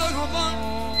yolda olan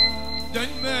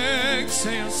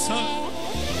dönmekse yasak,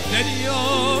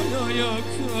 deryaya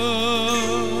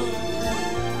yakın,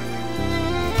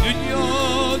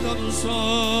 dünyadan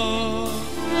uzak,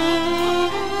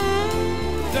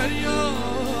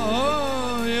 deryaya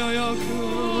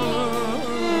yakın,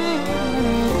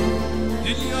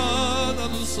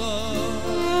 dünyadan uzak.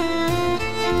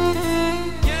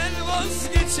 Gel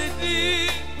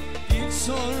vazgeçelim ilk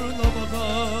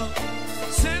zorlamadan,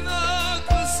 sen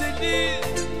haklı senin,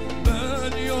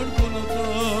 ben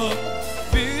yorgunum,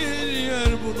 bir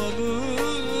yer bulalım,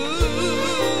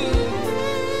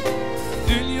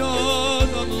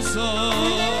 dünyadan uzak,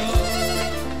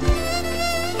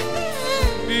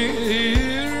 bir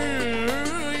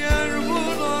yer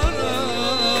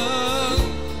bulalım,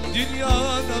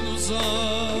 dünyadan uzak.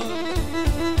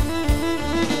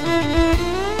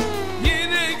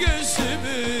 Yine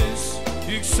gözümüz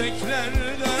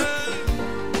yükseklerde,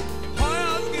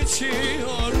 hayat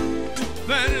geçiyor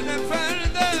perde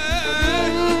perde.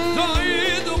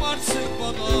 Doydum artık,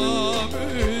 bana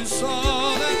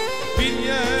müsaade, bir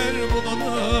yer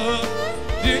bulalım,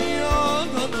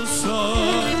 dünyadan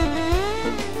uzak.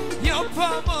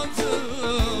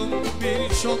 Yapamadım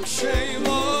birçok şey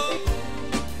var,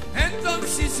 hem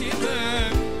dansizim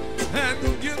hem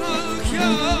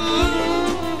günahkar.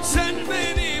 Sen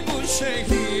beni bu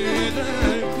şehirde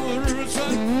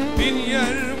kurtar, bir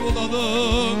yer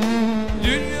bulalım,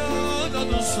 dünyadan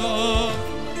uzak,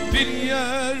 bir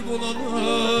yer bulalım,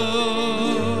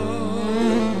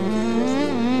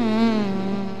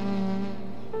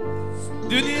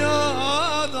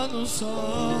 dünyadan uzak,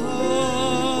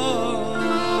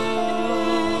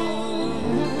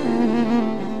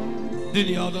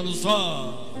 dünyadan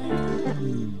uzak.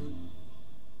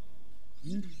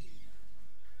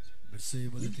 Merci,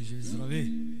 bon été, zdravie.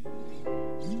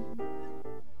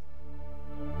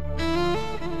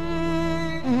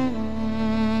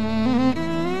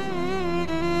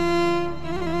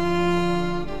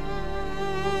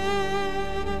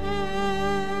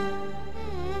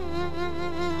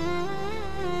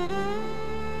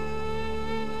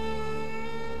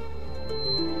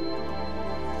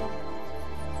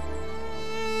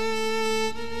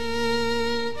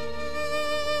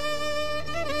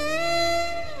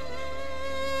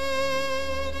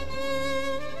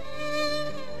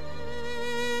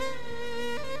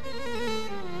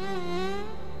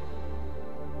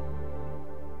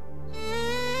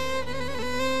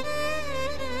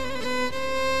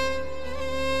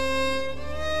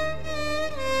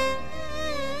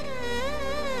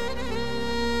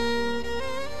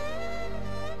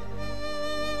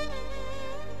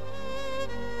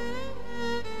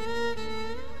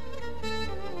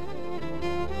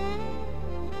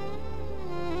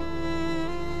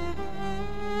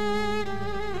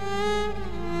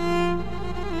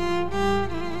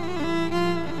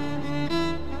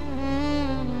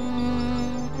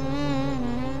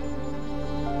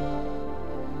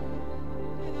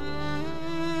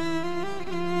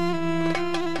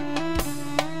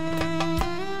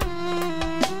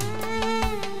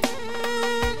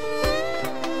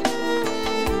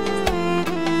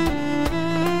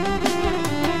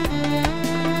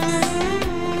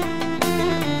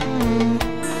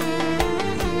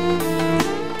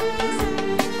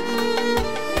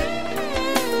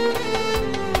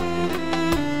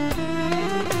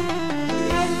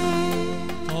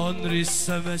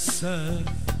 İstemezse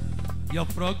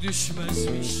yaprak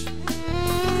düşmezmiş,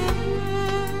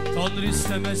 Tanrı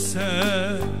istemezse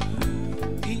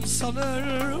insan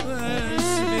ölmezmiş,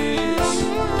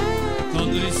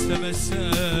 Tanrı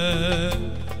istemezse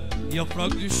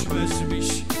yaprak düşmezmiş,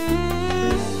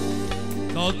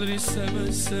 Tanrı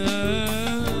istemezse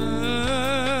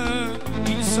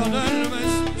insan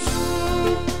ölmezmiş.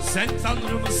 Sen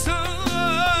Tanrı mısın?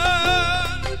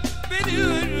 Beni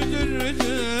öldürdün,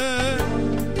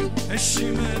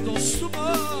 eşime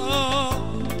dostuma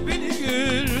beni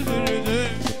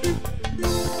güldürdün.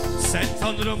 Sen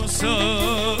Tanrı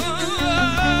mısın?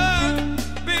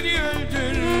 Beni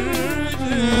öldürdün,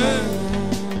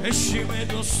 eşime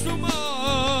dostuma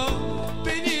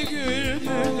beni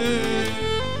güldürdün.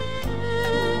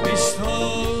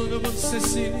 Vicdanımın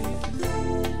sesini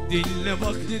dinle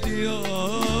bak ne diyor.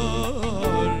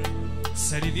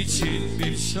 Senin için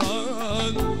bir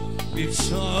şan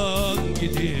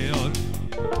gidiyor.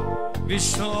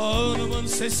 Vicdanımın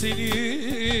sesini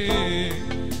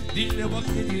dinle bak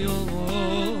ne diyor.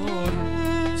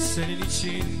 Senin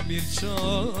için bir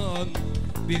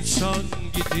şan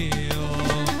gidiyor.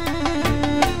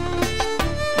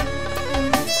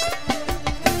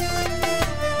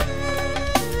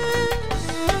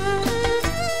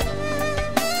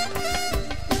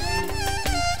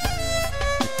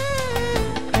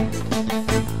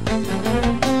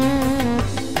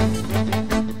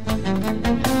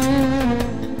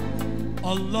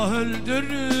 öldürür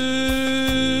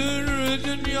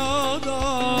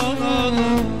dünyadan.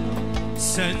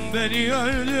 Sen beni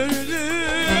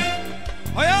öldürdün,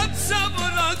 hayatta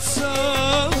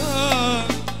bıraksan.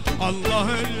 Allah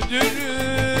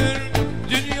öldürür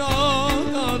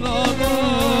dünyadan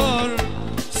alır.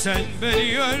 Sen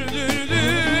beni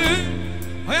öldürdün,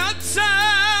 hayatta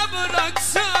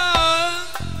bıraksan.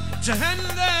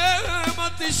 Cehennem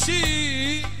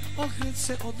ateşi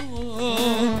ahiretse olur.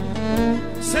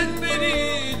 Sen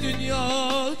beni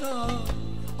dünyada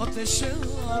ateşe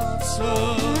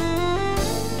atsan.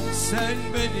 Sen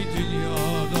beni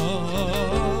dünyada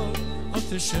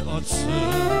ateşe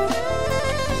atsın.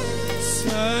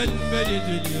 Sen beni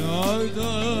dünyada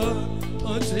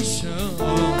ateşe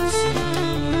atsın.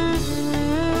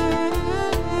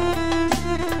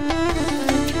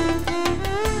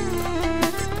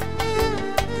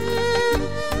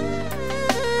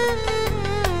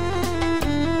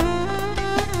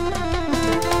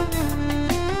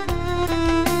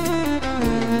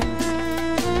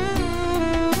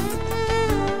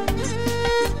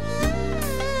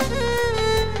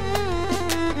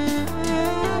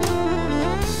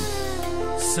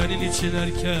 Senin için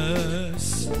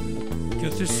herkes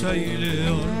kötü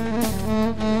söylüyor.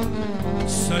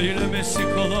 Söylemesi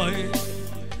kolay,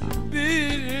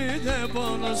 bir de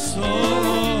bana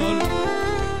sor.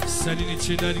 Senin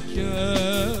için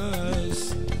herkes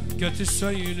kötü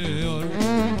söylüyor.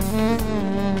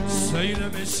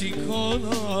 Söylemesi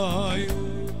kolay,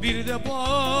 bir de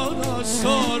bana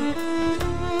sor.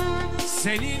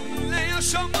 Seninle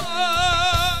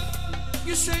yaşamak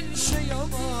güzel şey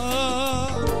ama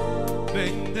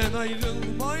benden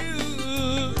ayrılmayı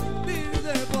bir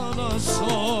de bana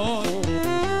sor.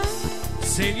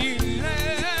 Seninle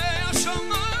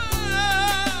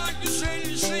yaşamak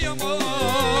güzel şey ama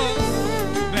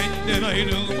benden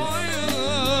ayrılmayı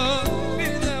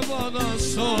bir de bana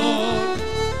sor.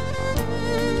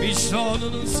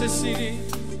 Vicdanının sesini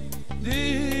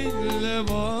dinle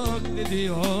bak ne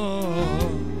diyor.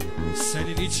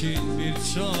 Senin için bir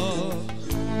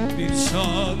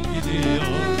can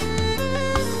gidiyor.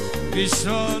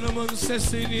 Vicdanımın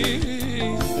sesini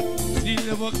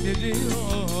dinle bak ne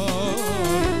diyor.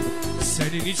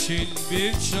 Senin için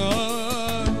bir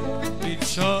can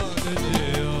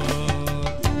ediyor.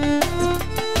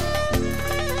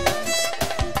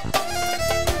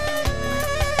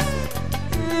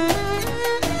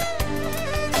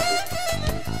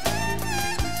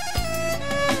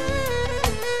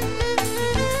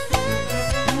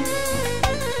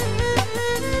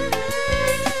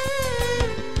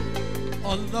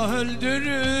 Allah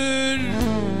öldürür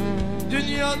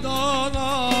dünyadan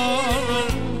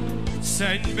alır.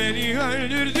 Sen beni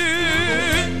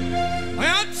öldürdün,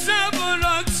 hayatta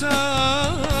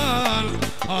bıraksan.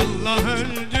 Allah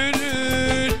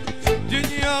öldürür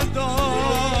dünyadan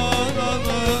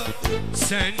alır.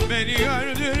 Sen beni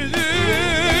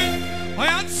öldürdün,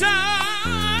 hayatta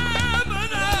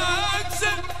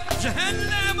bıraksan.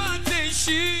 Cehennem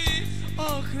ateşi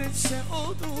ahiretse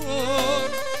olur.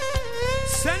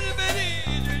 Sen beni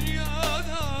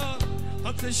dünyada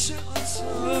ateşe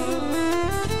atsan.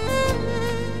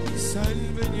 Sen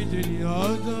beni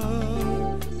dünyada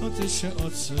ateşe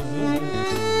atsan.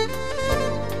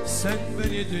 Sen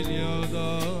beni dünyada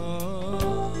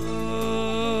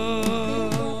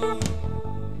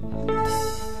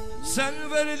sen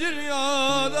beni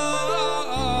dünyada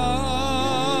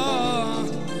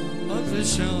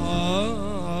ateşe atsan.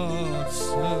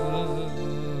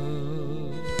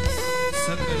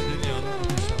 Sen beni dünyada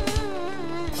ateşe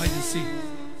atsan. Haydi si.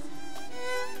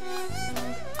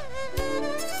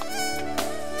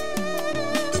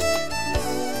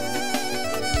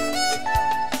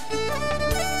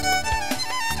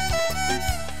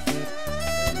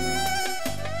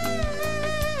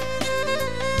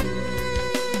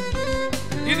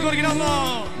 İlk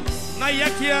originalno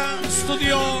najjakie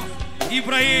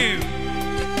StudioIbrahim.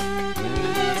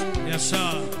 Yaşa,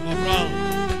 Mobral.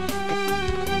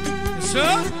 Yaşa.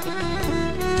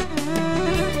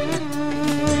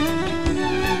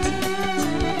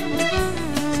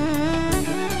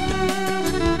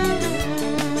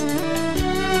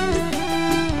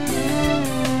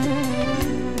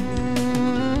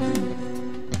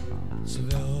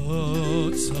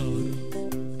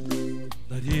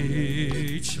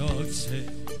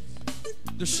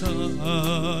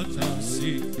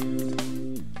 Душата-си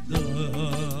да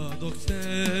дохте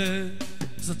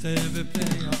за тебе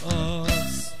пея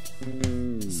аз,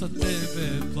 за тебе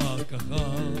плаках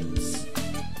аз,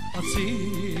 а ти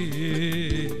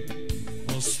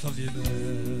остави ме.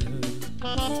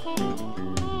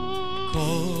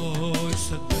 Кой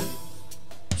ще те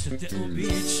te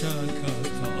običa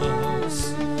katas.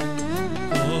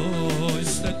 Oj,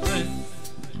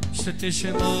 štete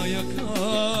še maja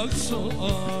kak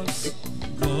soas.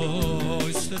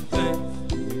 Oj,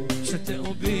 štete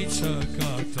običa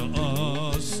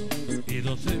katas. I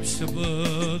do tym się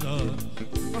bëda,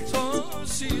 a to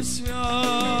si svjat.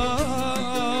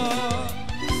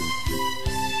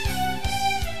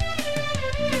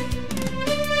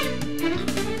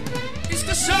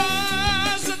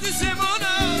 Iskašaza ti se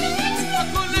mora, a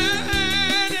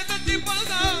kolene da ti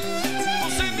pada.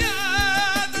 Musem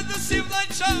ja da si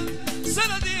vlača,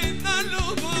 zaradi na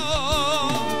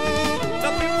ljubav. Da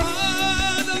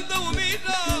pripadam, da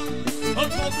umiram, od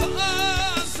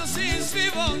pokasa si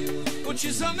svivam.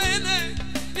 Oči za mene,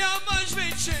 nemaš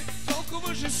veće,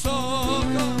 toliko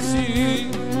žestoka si.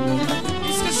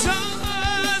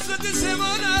 Iskašaza ti se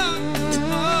mora,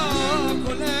 a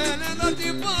kolene da ti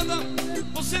padam.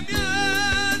 Musem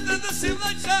ja da si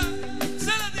vlača,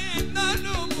 zaradi na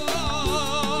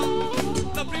ljubav.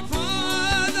 Da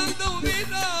pripadam, da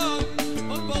umiram,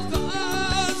 od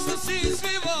pokasa si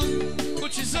svivam.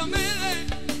 Oči za mene,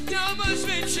 nemaš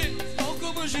veće,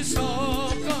 toliko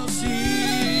žestoka si.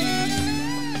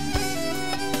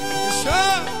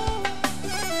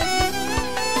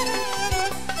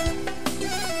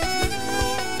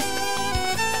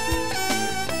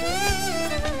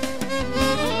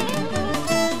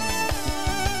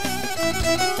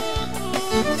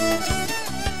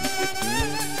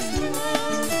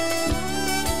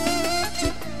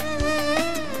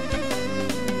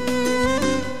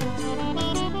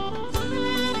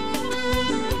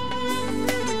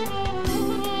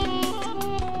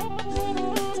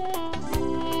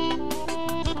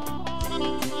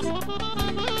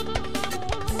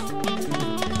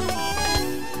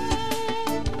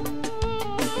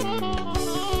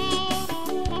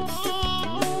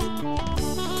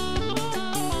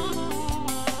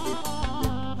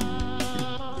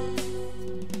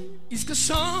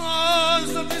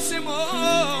 Iskašaza ti se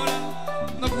mora,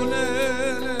 na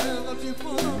kolene da ti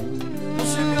padam.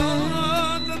 Musem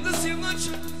ja da si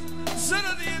vlača,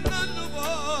 zaradi na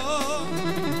ljubav.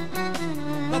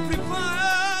 Da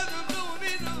pripadam, da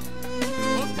umiram,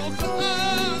 od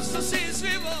pokasa si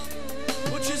svivam.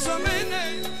 Oči za mene,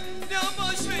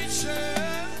 nemaš više,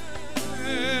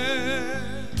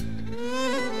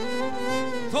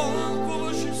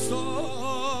 toliko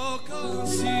žestoka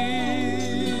si.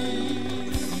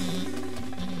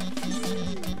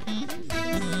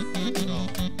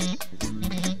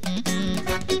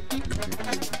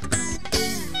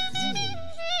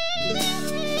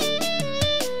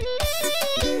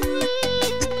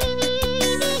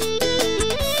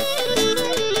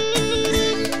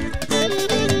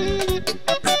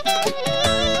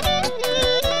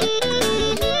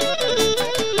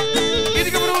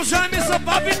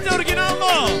 Papite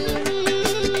originalno.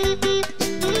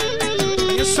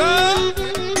 Jeszcze.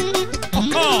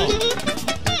 Oho.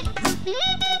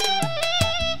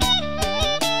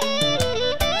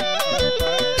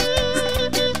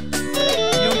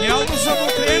 Junialno samo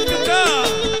klientica.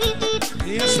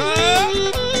 Jeszcze.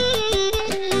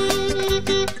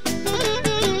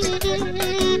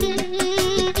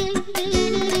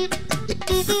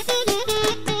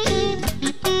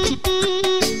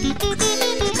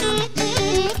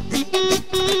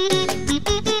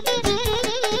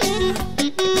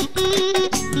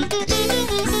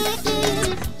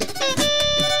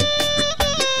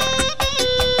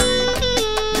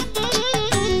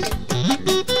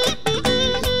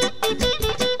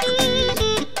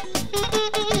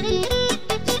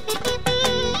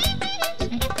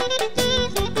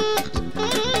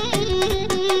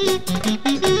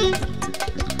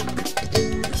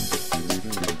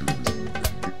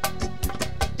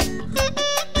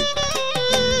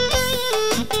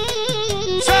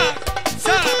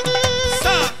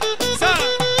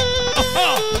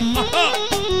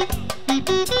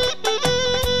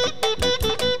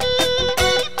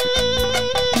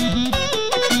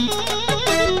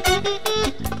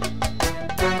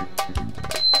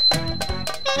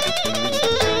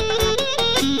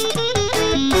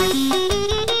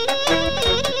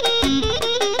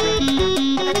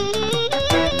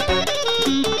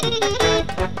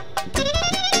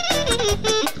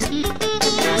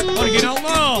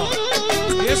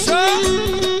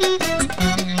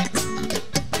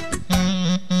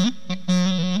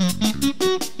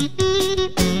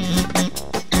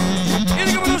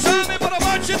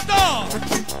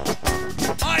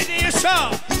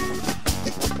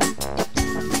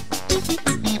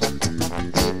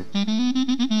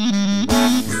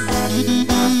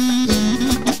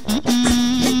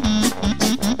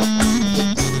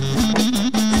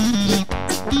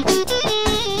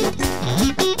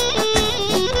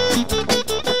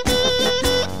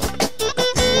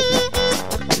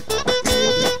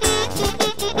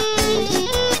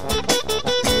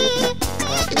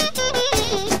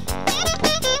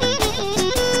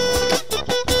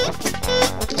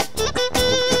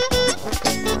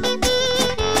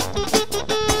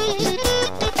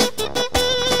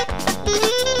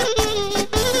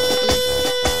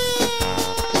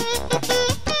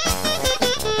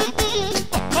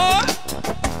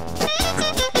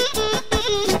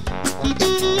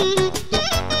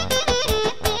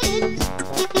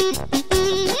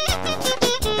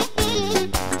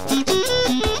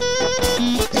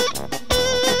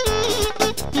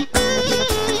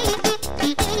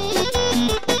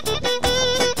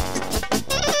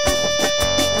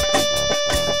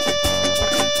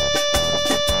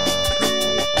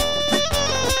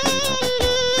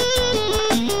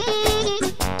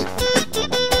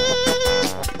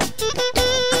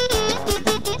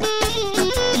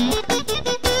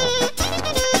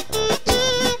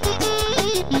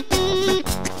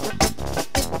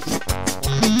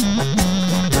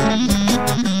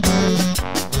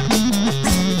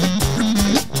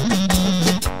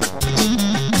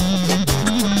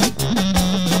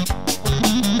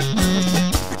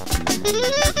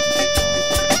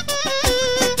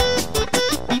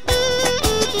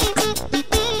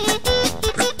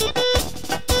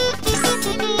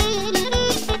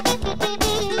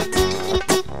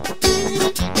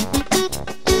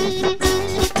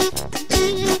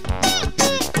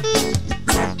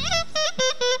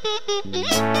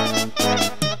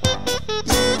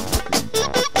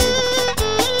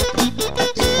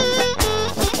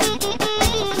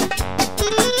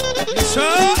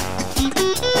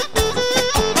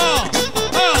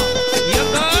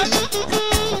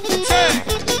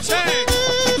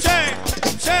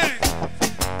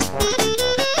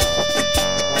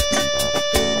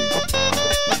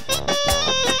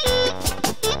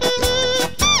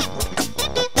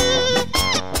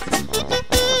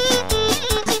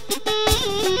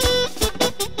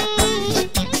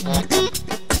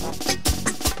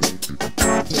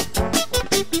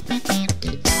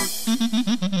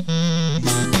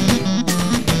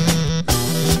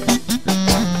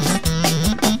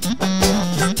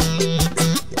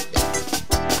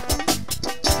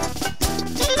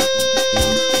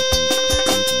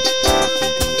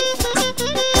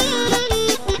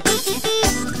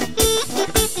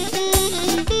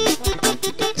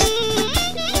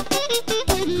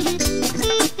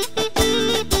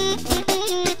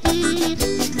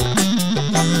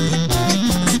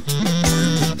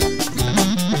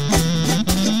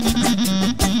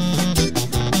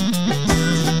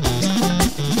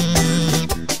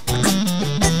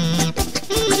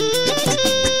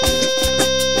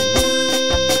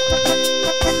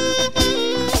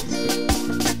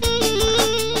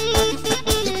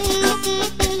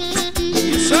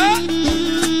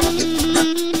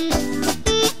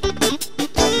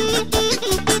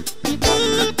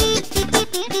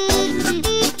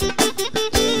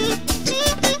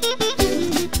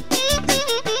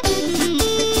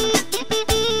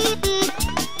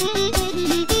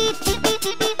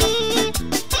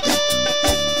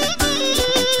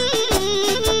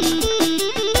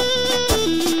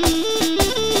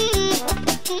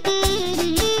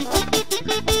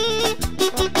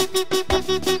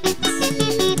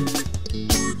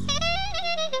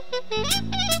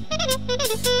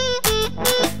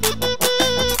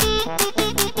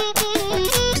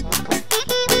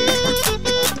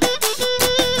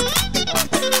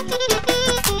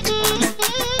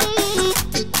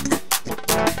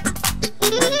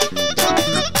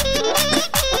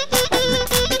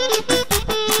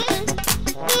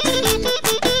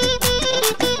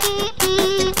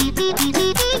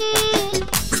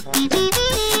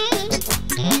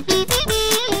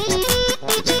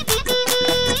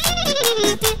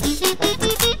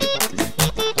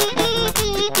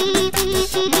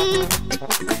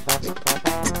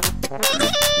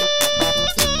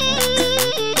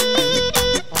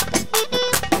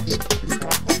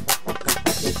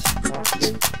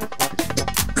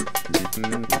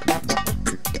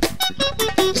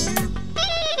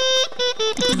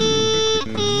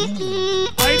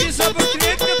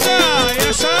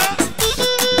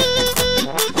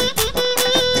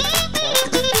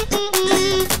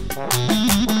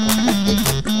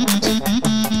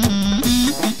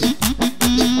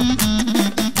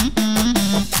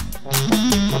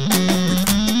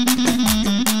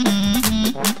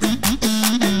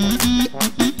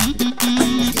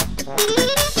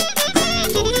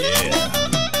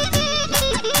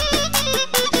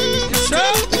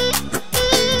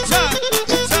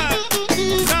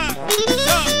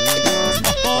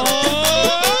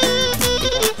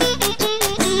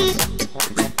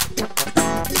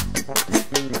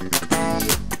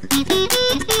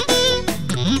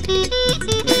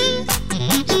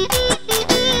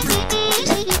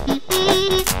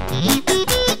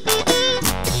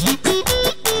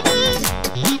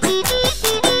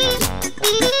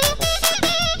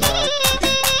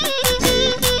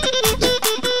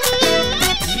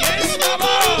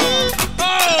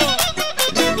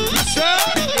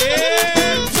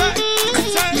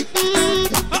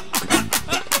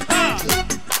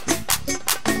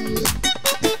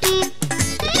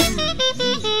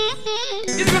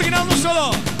 Idemo originalno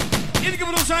solo. Idemo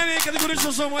продължаваме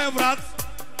категорично за моя брат,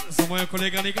 за моя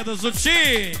колега Нека да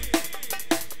звучи.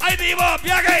 Айде, Иво,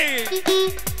 бягай!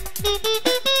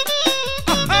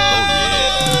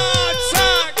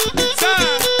 Чак,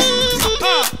 чак!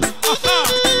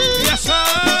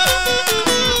 Яша!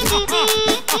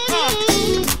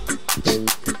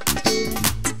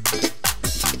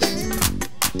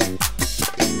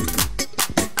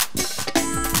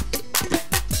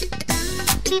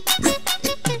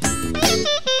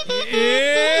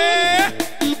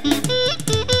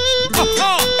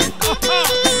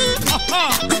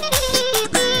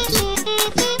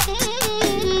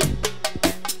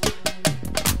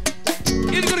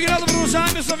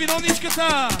 За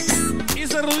виновничката и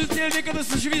за родители, нека да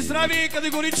са живи и здрави,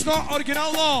 категорично,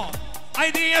 оригинално.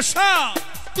 Айде, Яша!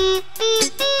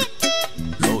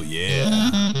 Oh yeah.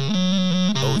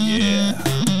 Oh yeah.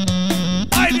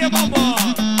 Айде, мама!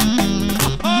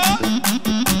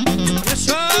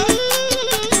 Яша!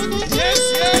 Yes,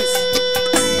 yes!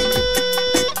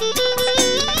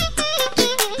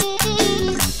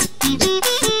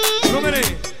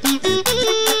 Промери!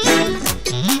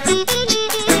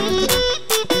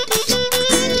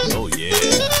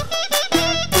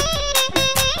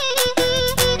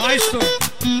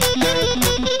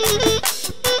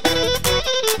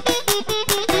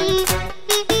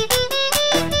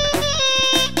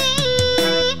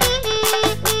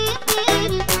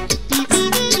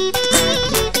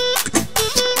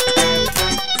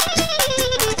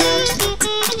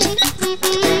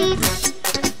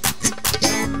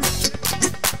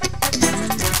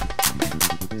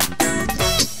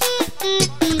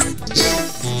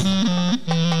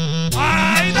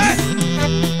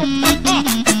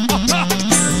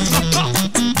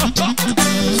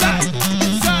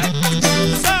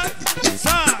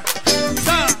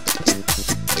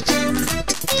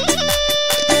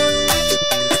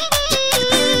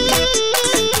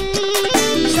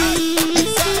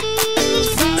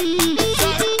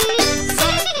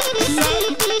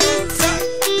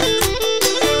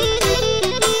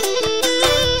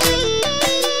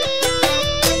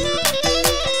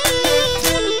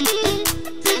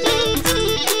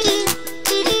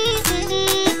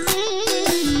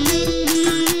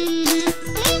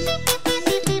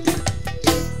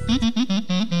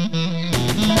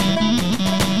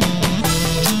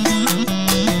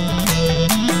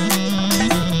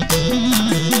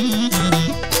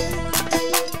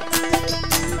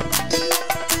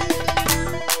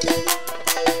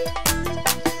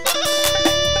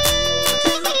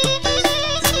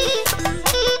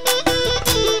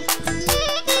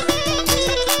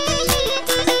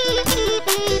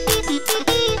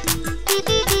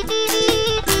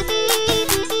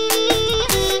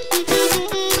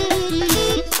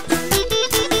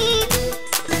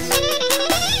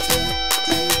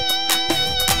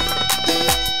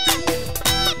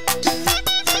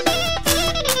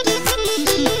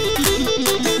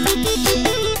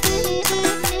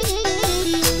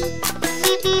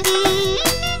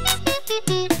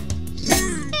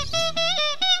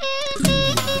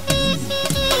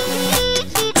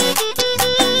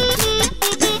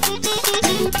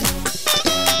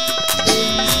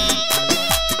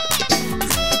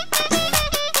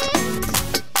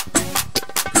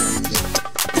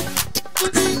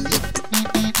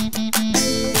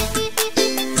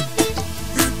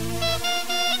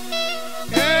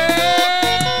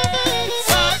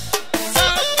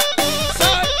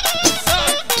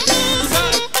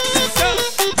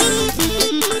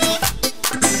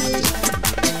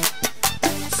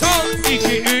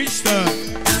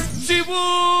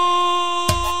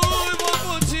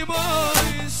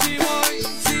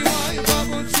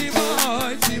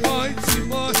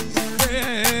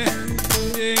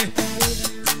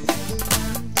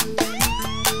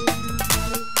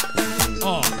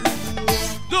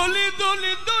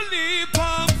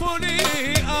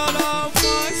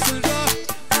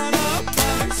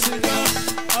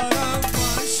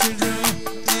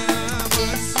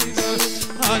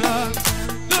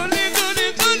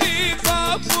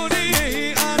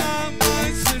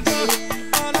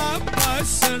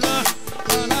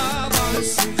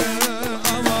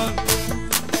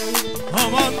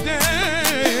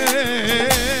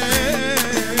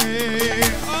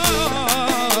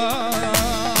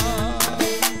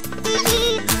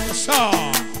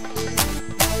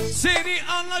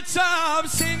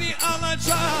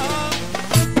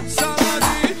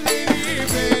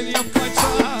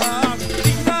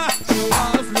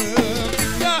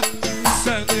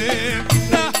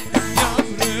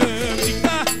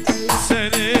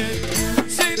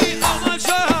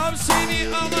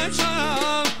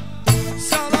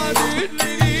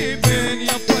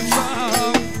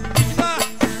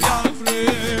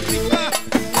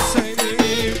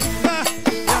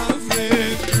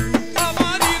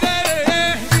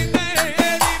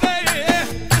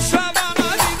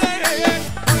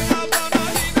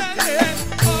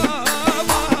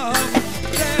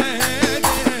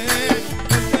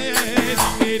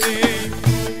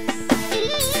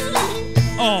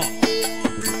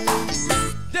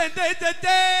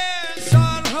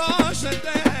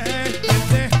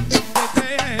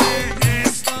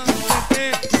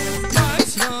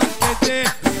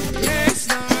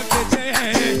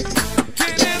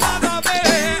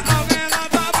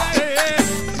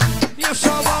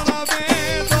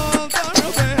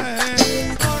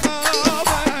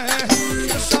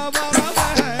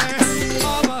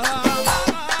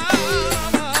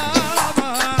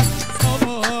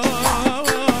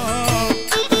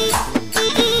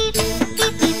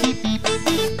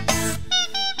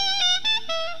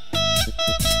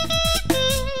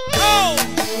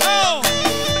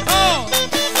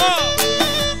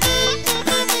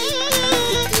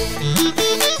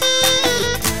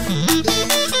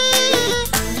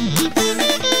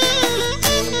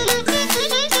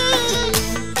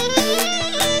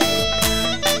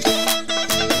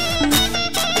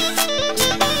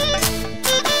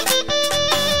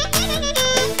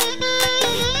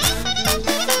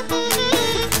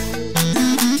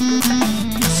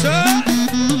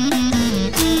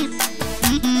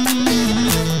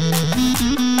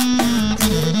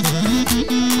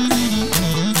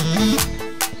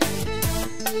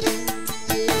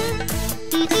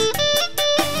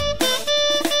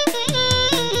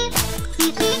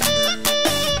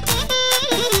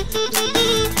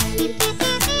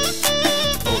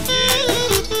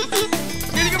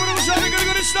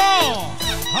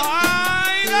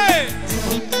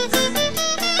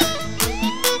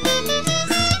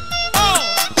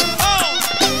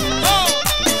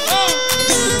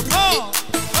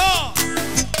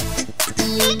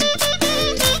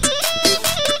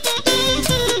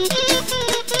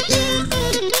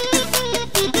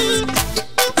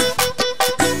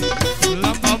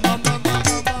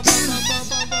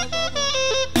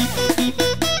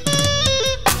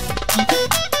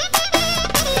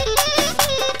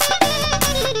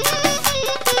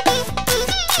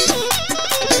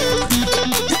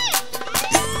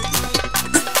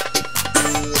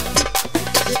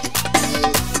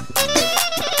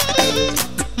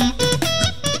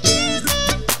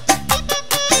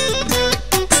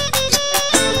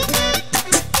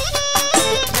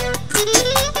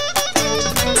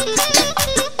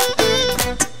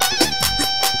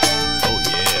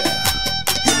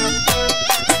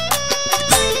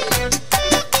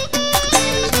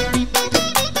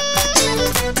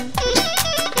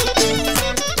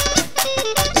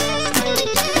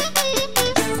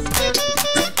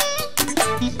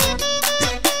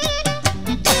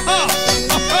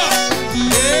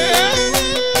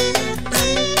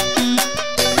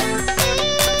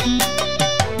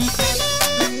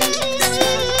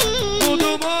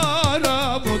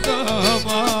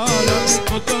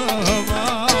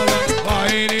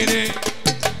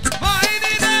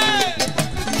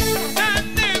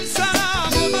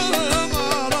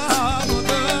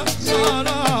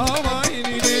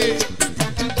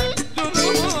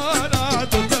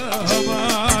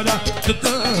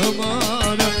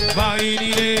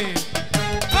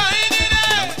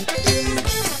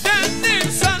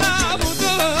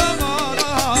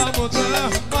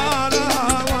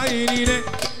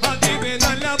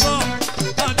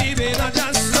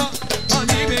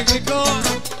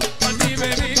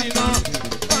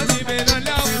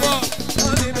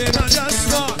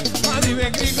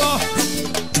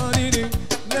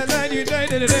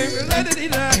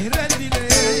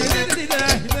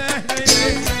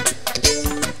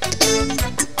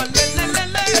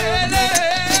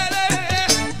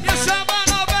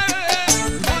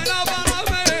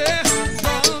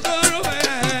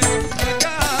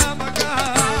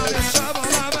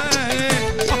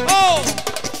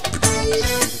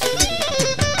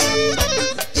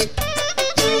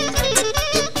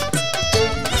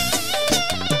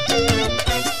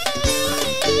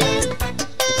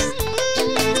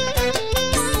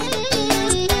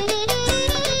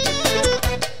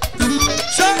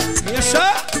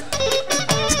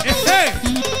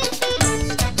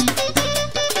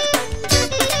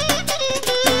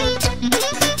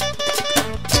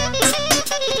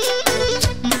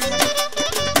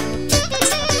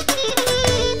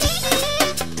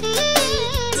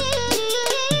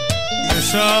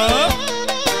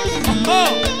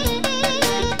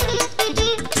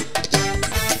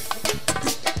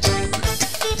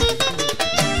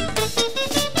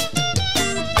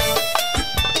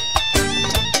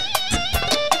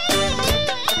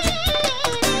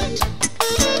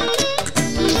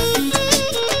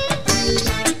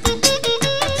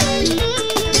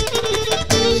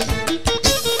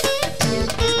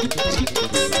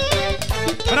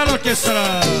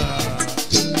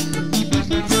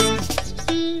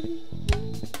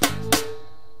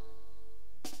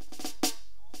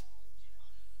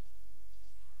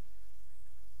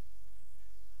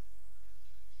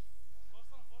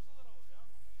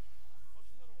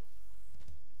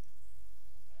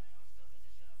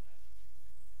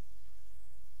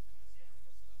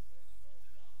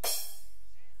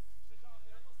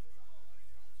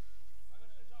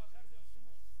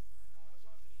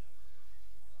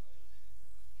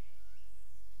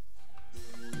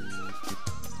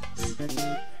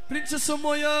 Princesa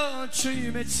moja, që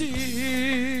i me ci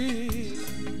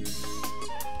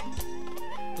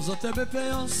Za tebe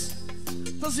pejas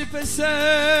Të zi pese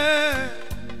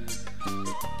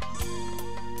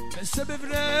Pese be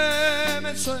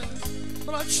vreme që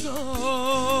mračno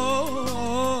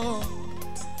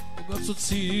U gërcu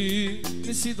ci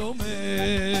nisi do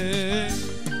me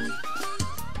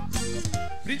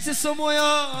Princesa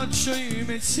moja, që i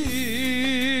me ci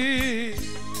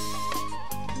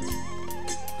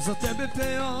Za tebe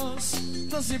pejas,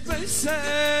 të zi pejse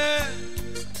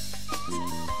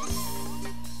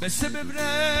Bese be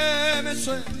vreme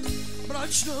që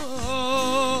mračno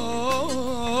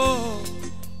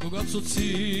Koga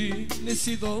cuci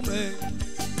nisi do me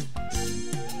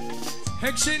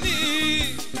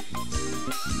Hekšeni,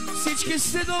 всички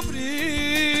сте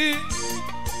добри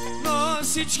На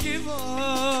всички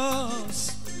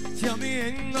вас Тя ми е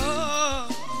една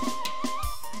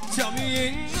Тя ми е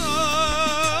една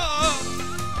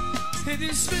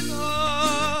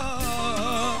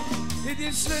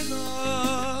единствена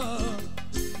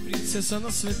принцеса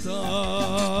на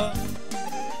света.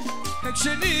 Как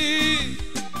жени,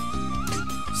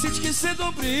 всички сте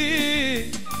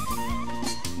добри,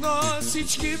 на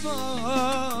всички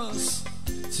вас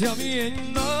тя ми е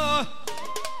една,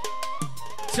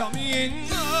 тя ми е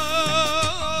една,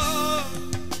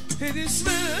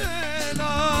 единствена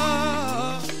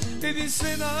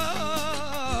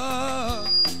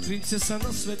принцеса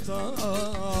на света.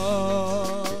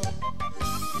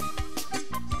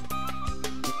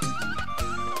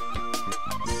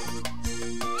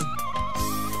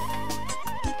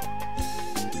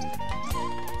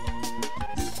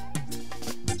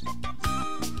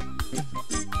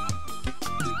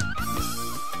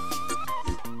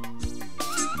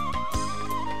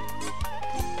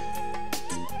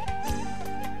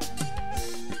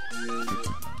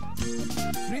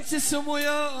 Принцеса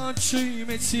моя, чуй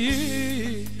ме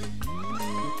ти.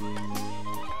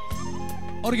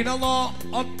 Оригинално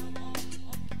от...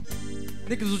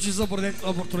 Нека да звучи за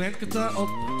абортурентката от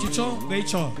Чичо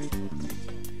Бейчо.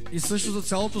 И също за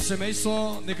цялото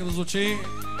семейство, нека да звучи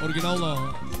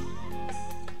оригинално.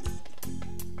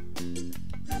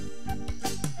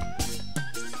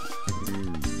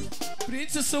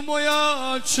 Принцеса Së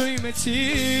moja qëj me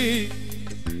ti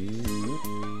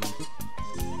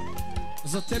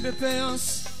Za tebe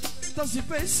pejas Ta si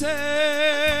pejse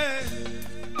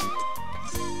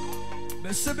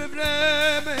Me sebe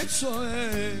vreme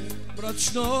qoj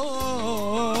Bračno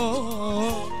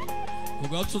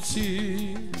Когато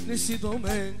си не си до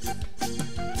мен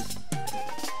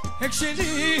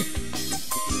Екшени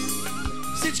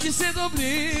Всички се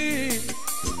добри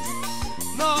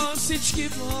На всички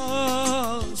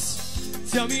вас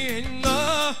Тя ми е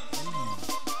една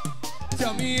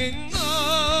Тя ми е една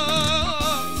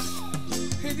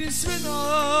Единствена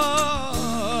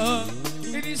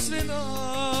Единствена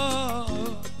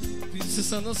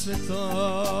Принцеса на света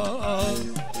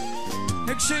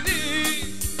Екшени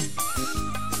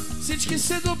Всички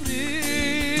се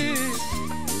добри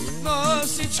На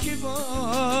всички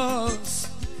вас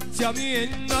Тя ми е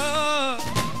една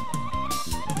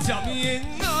Тя ми е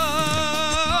една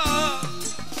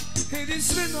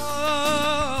Единствена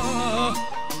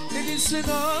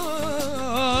Единствена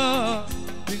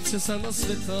Принцеса на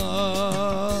света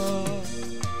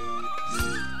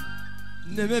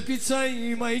Не ме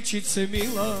питай, майчице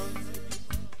мила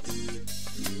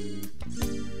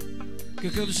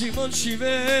Какъв живот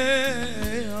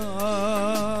живея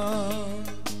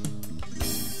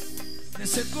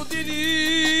 10 години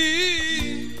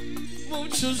в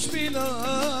чужбина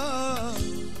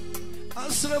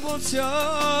Аз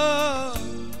работя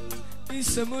и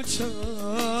се мъча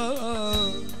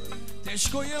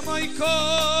Тежко е, майко,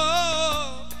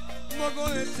 много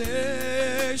е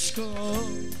тежко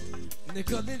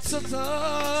Нека децата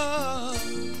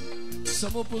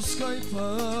само по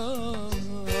скайпа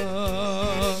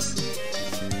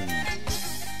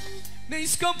Не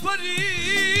искам пари,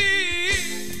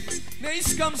 не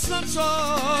искам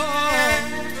слънца,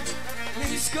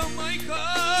 не искам майка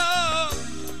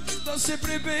да се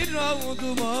прибира от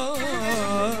дома,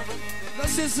 да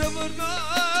се завърна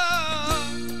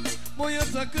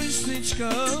моята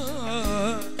къщичка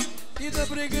и да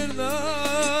прегърна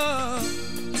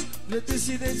двете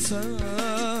си деца.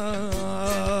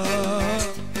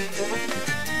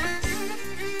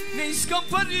 Не искам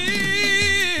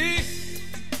пари,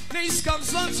 не искам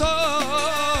слънца,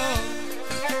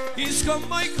 искам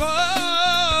майка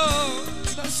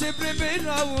да се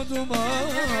прибира от дома,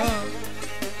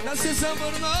 да се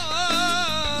завърна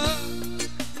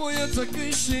моята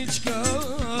къщичка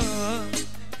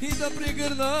и да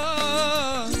прегърна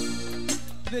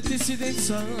двете си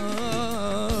деца.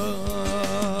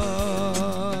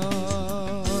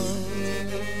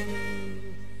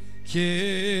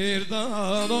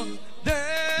 Кирдано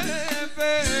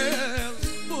девел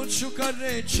бучу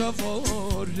кареча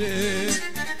воре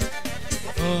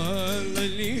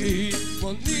Алли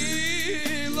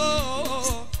монило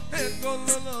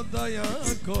Ерголано дая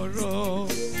коро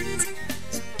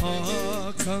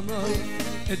Акана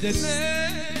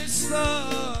edenesta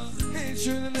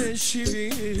Ecune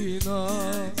şivina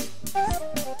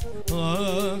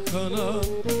Akana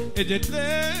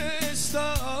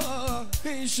edenesta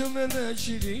Ecune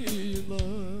şivina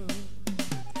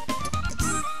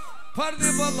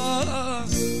Parde bala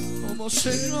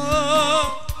Omoşera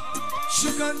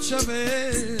Şukan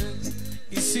çave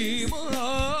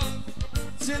İsima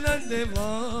Zelende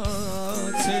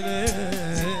var Zele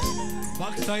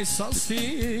Baktaj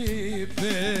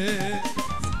sastipe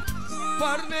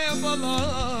Parne bala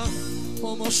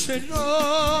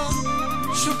Omoşera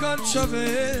Şukan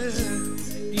çave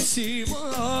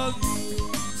İsima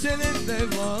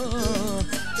Zelende var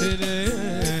Zele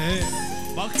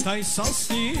Baktaj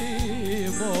sastimos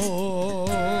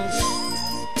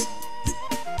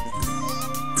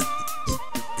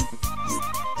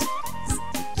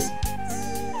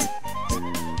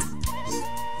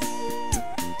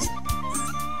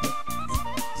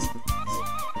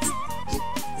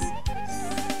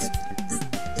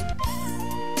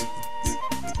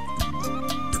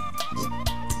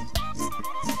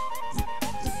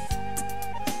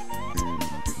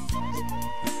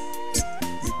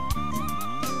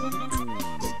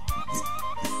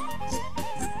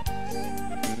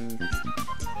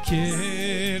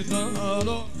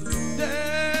Kerdalo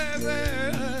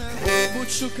deve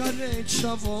Mucho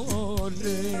careccia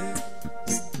vuole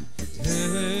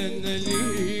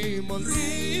Neli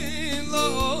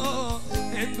monilo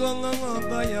E gola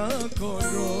daya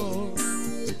coro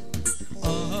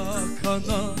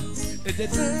Akana e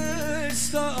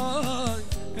detesta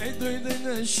E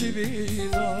doidene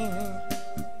şivila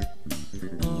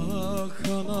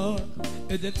Akana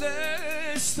e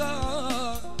detesta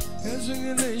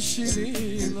Gözüne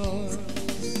şirila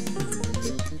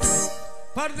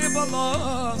Parde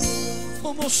bala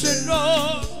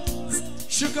Omoşera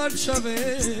Çıkar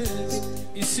çaver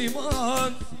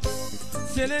isiman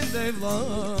Telen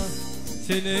devlan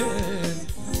Telen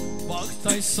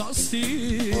Baktay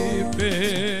sastipe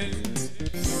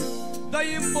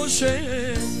Dayım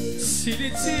boşe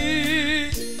Siliti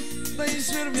Dayı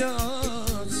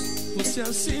zvermjaz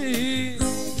Pusjasi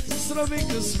Zdravi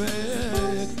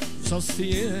kësmet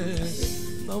Qastije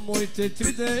Na mojte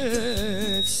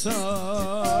 30 sa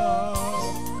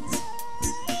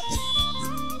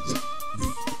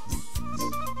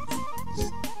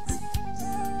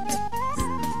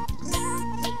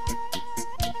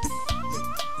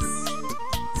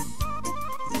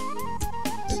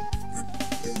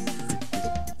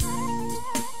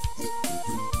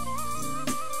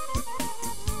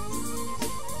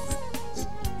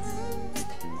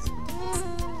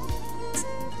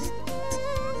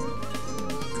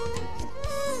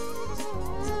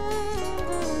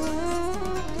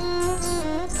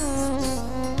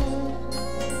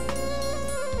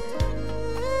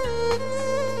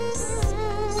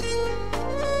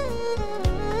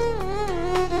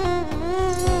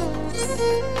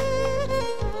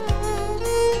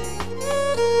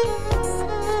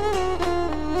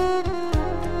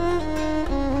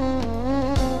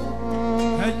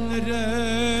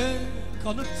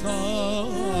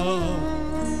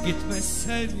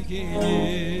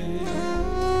Sevgili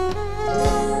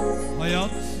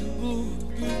hayat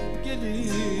bugün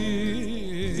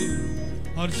gelir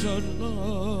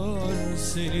harcarlar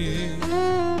seni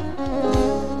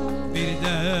bir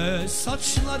de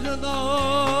saçlarına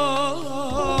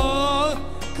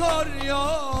kar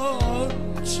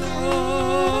yağınca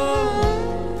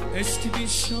eski bir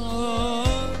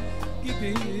şark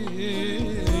gibi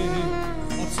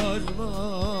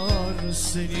atarlar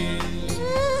seni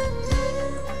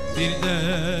bir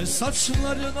de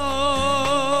saçlarına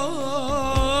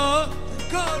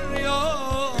kar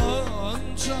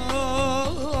yağınca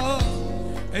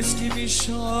eskimiş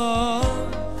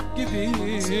gibi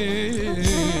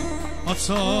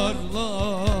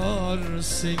atarlar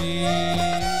seni.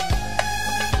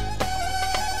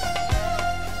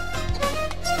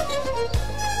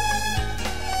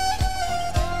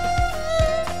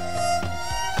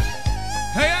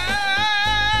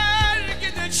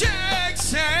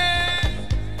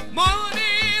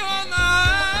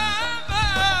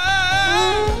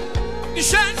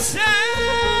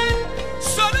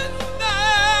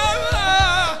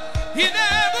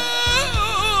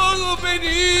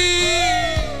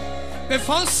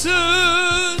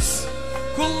 Vefasız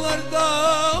kullarda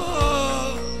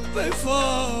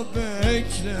vefa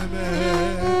bekleme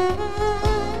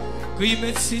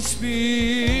kıymetsiz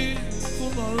bir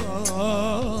kula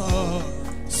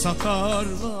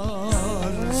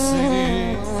satarlar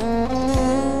seni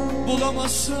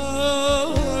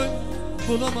bulamazsın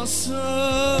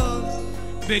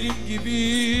benim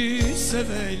gibi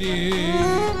seveni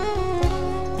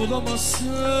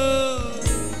bulamazsın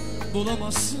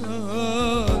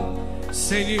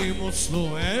seni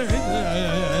mutlu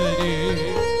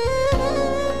edeni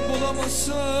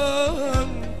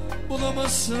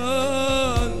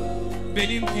bulamazsın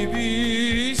benim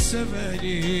gibi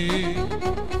seveni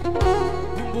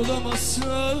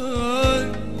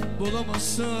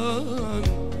bulamazsın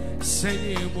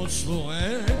seni mutlu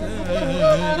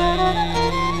edeni.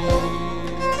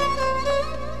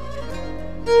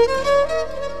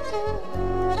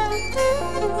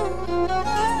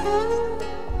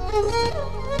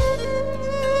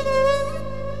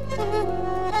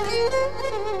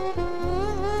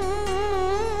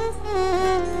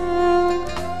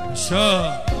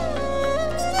 Yaşa.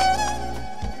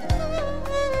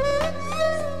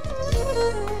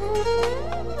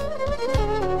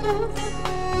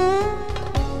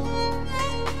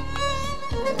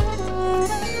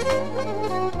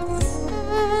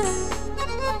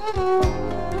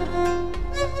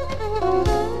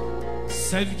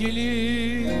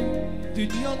 Sevgili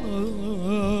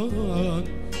dünyanın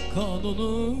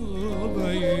kanunu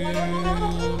böyle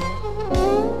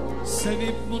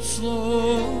sevip mutlu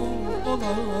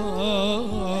olan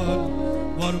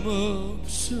var mı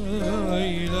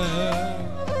söyle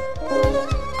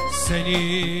seni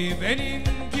benim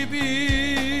gibi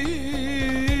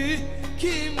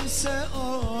kimse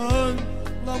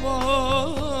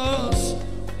anlamaz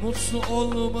mutlu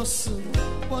olmasın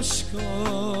başka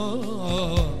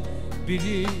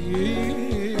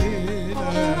biriyle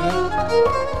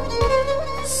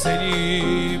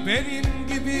seni benim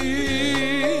gibi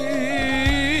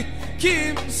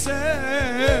kimse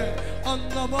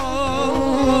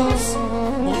anlamaz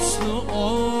mutlu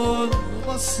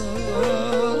olmasın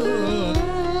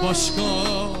başka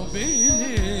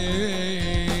biriyle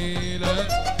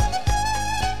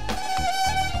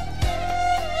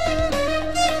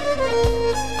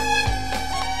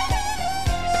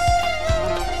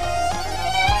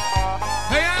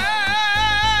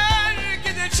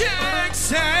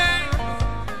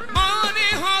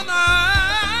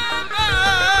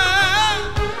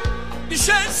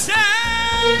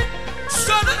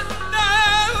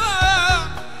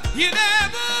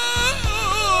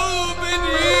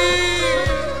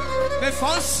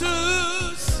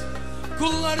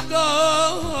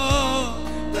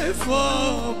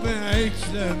vefa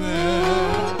bekleme.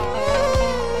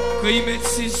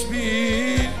 Kıymetsiz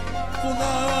bir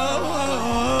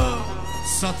kula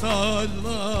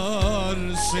satarlar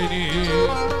seni.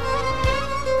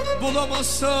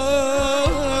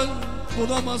 Bulamazsan,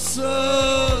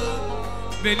 bulamazsan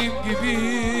benim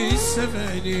gibi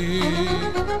seveni.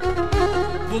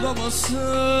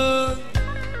 Bulamazsın,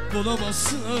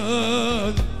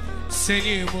 bulamazsın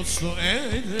seni mutlu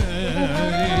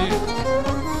eder.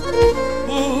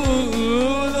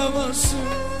 Bulamazsın,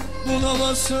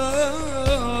 bulamazsın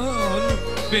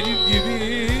benim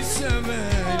gibi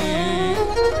seveni.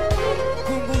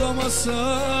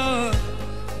 Bulamazsın,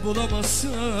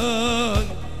 bulamazsın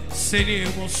seni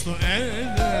mutlu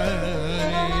eder.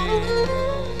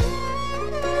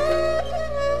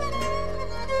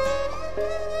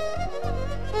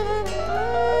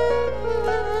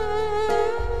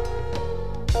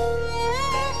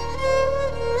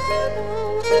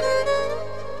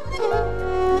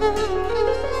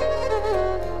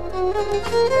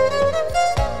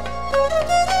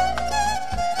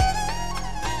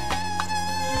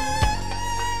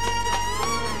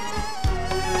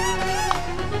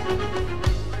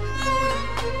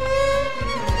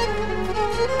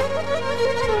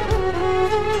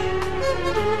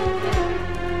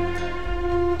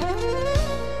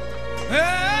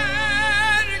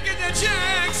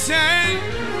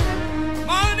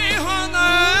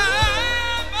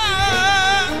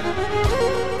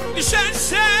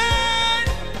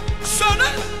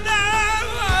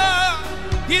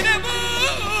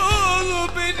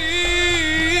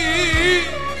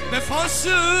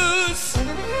 Vefasız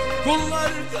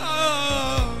kullarda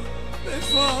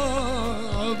vefa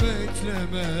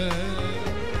bekleme.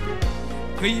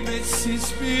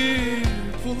 Kıymetsiz bir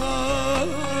kula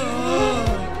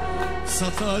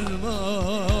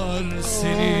satarlar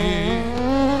seni.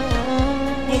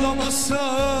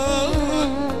 Bulamazsan,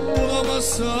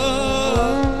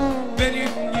 bulamazsan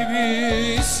benim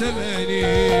gibi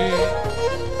seveni.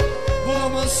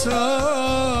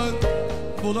 Bulamazsan,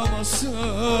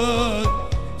 bulamazsın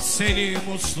seni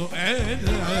mutlu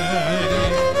eder.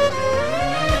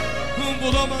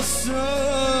 Bulamazsın,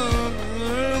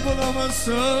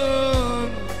 bulamazsın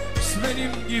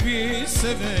benim gibi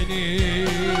seveni.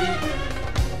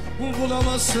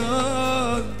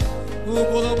 Bulamazsın,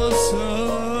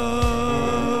 bulamazsın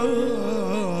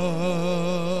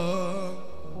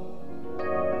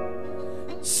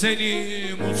seni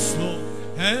mutlu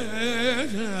eder.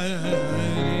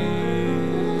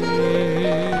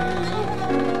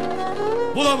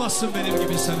 Bulamazsın benim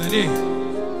gibi seveni.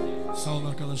 Sağ olun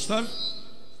arkadaşlar.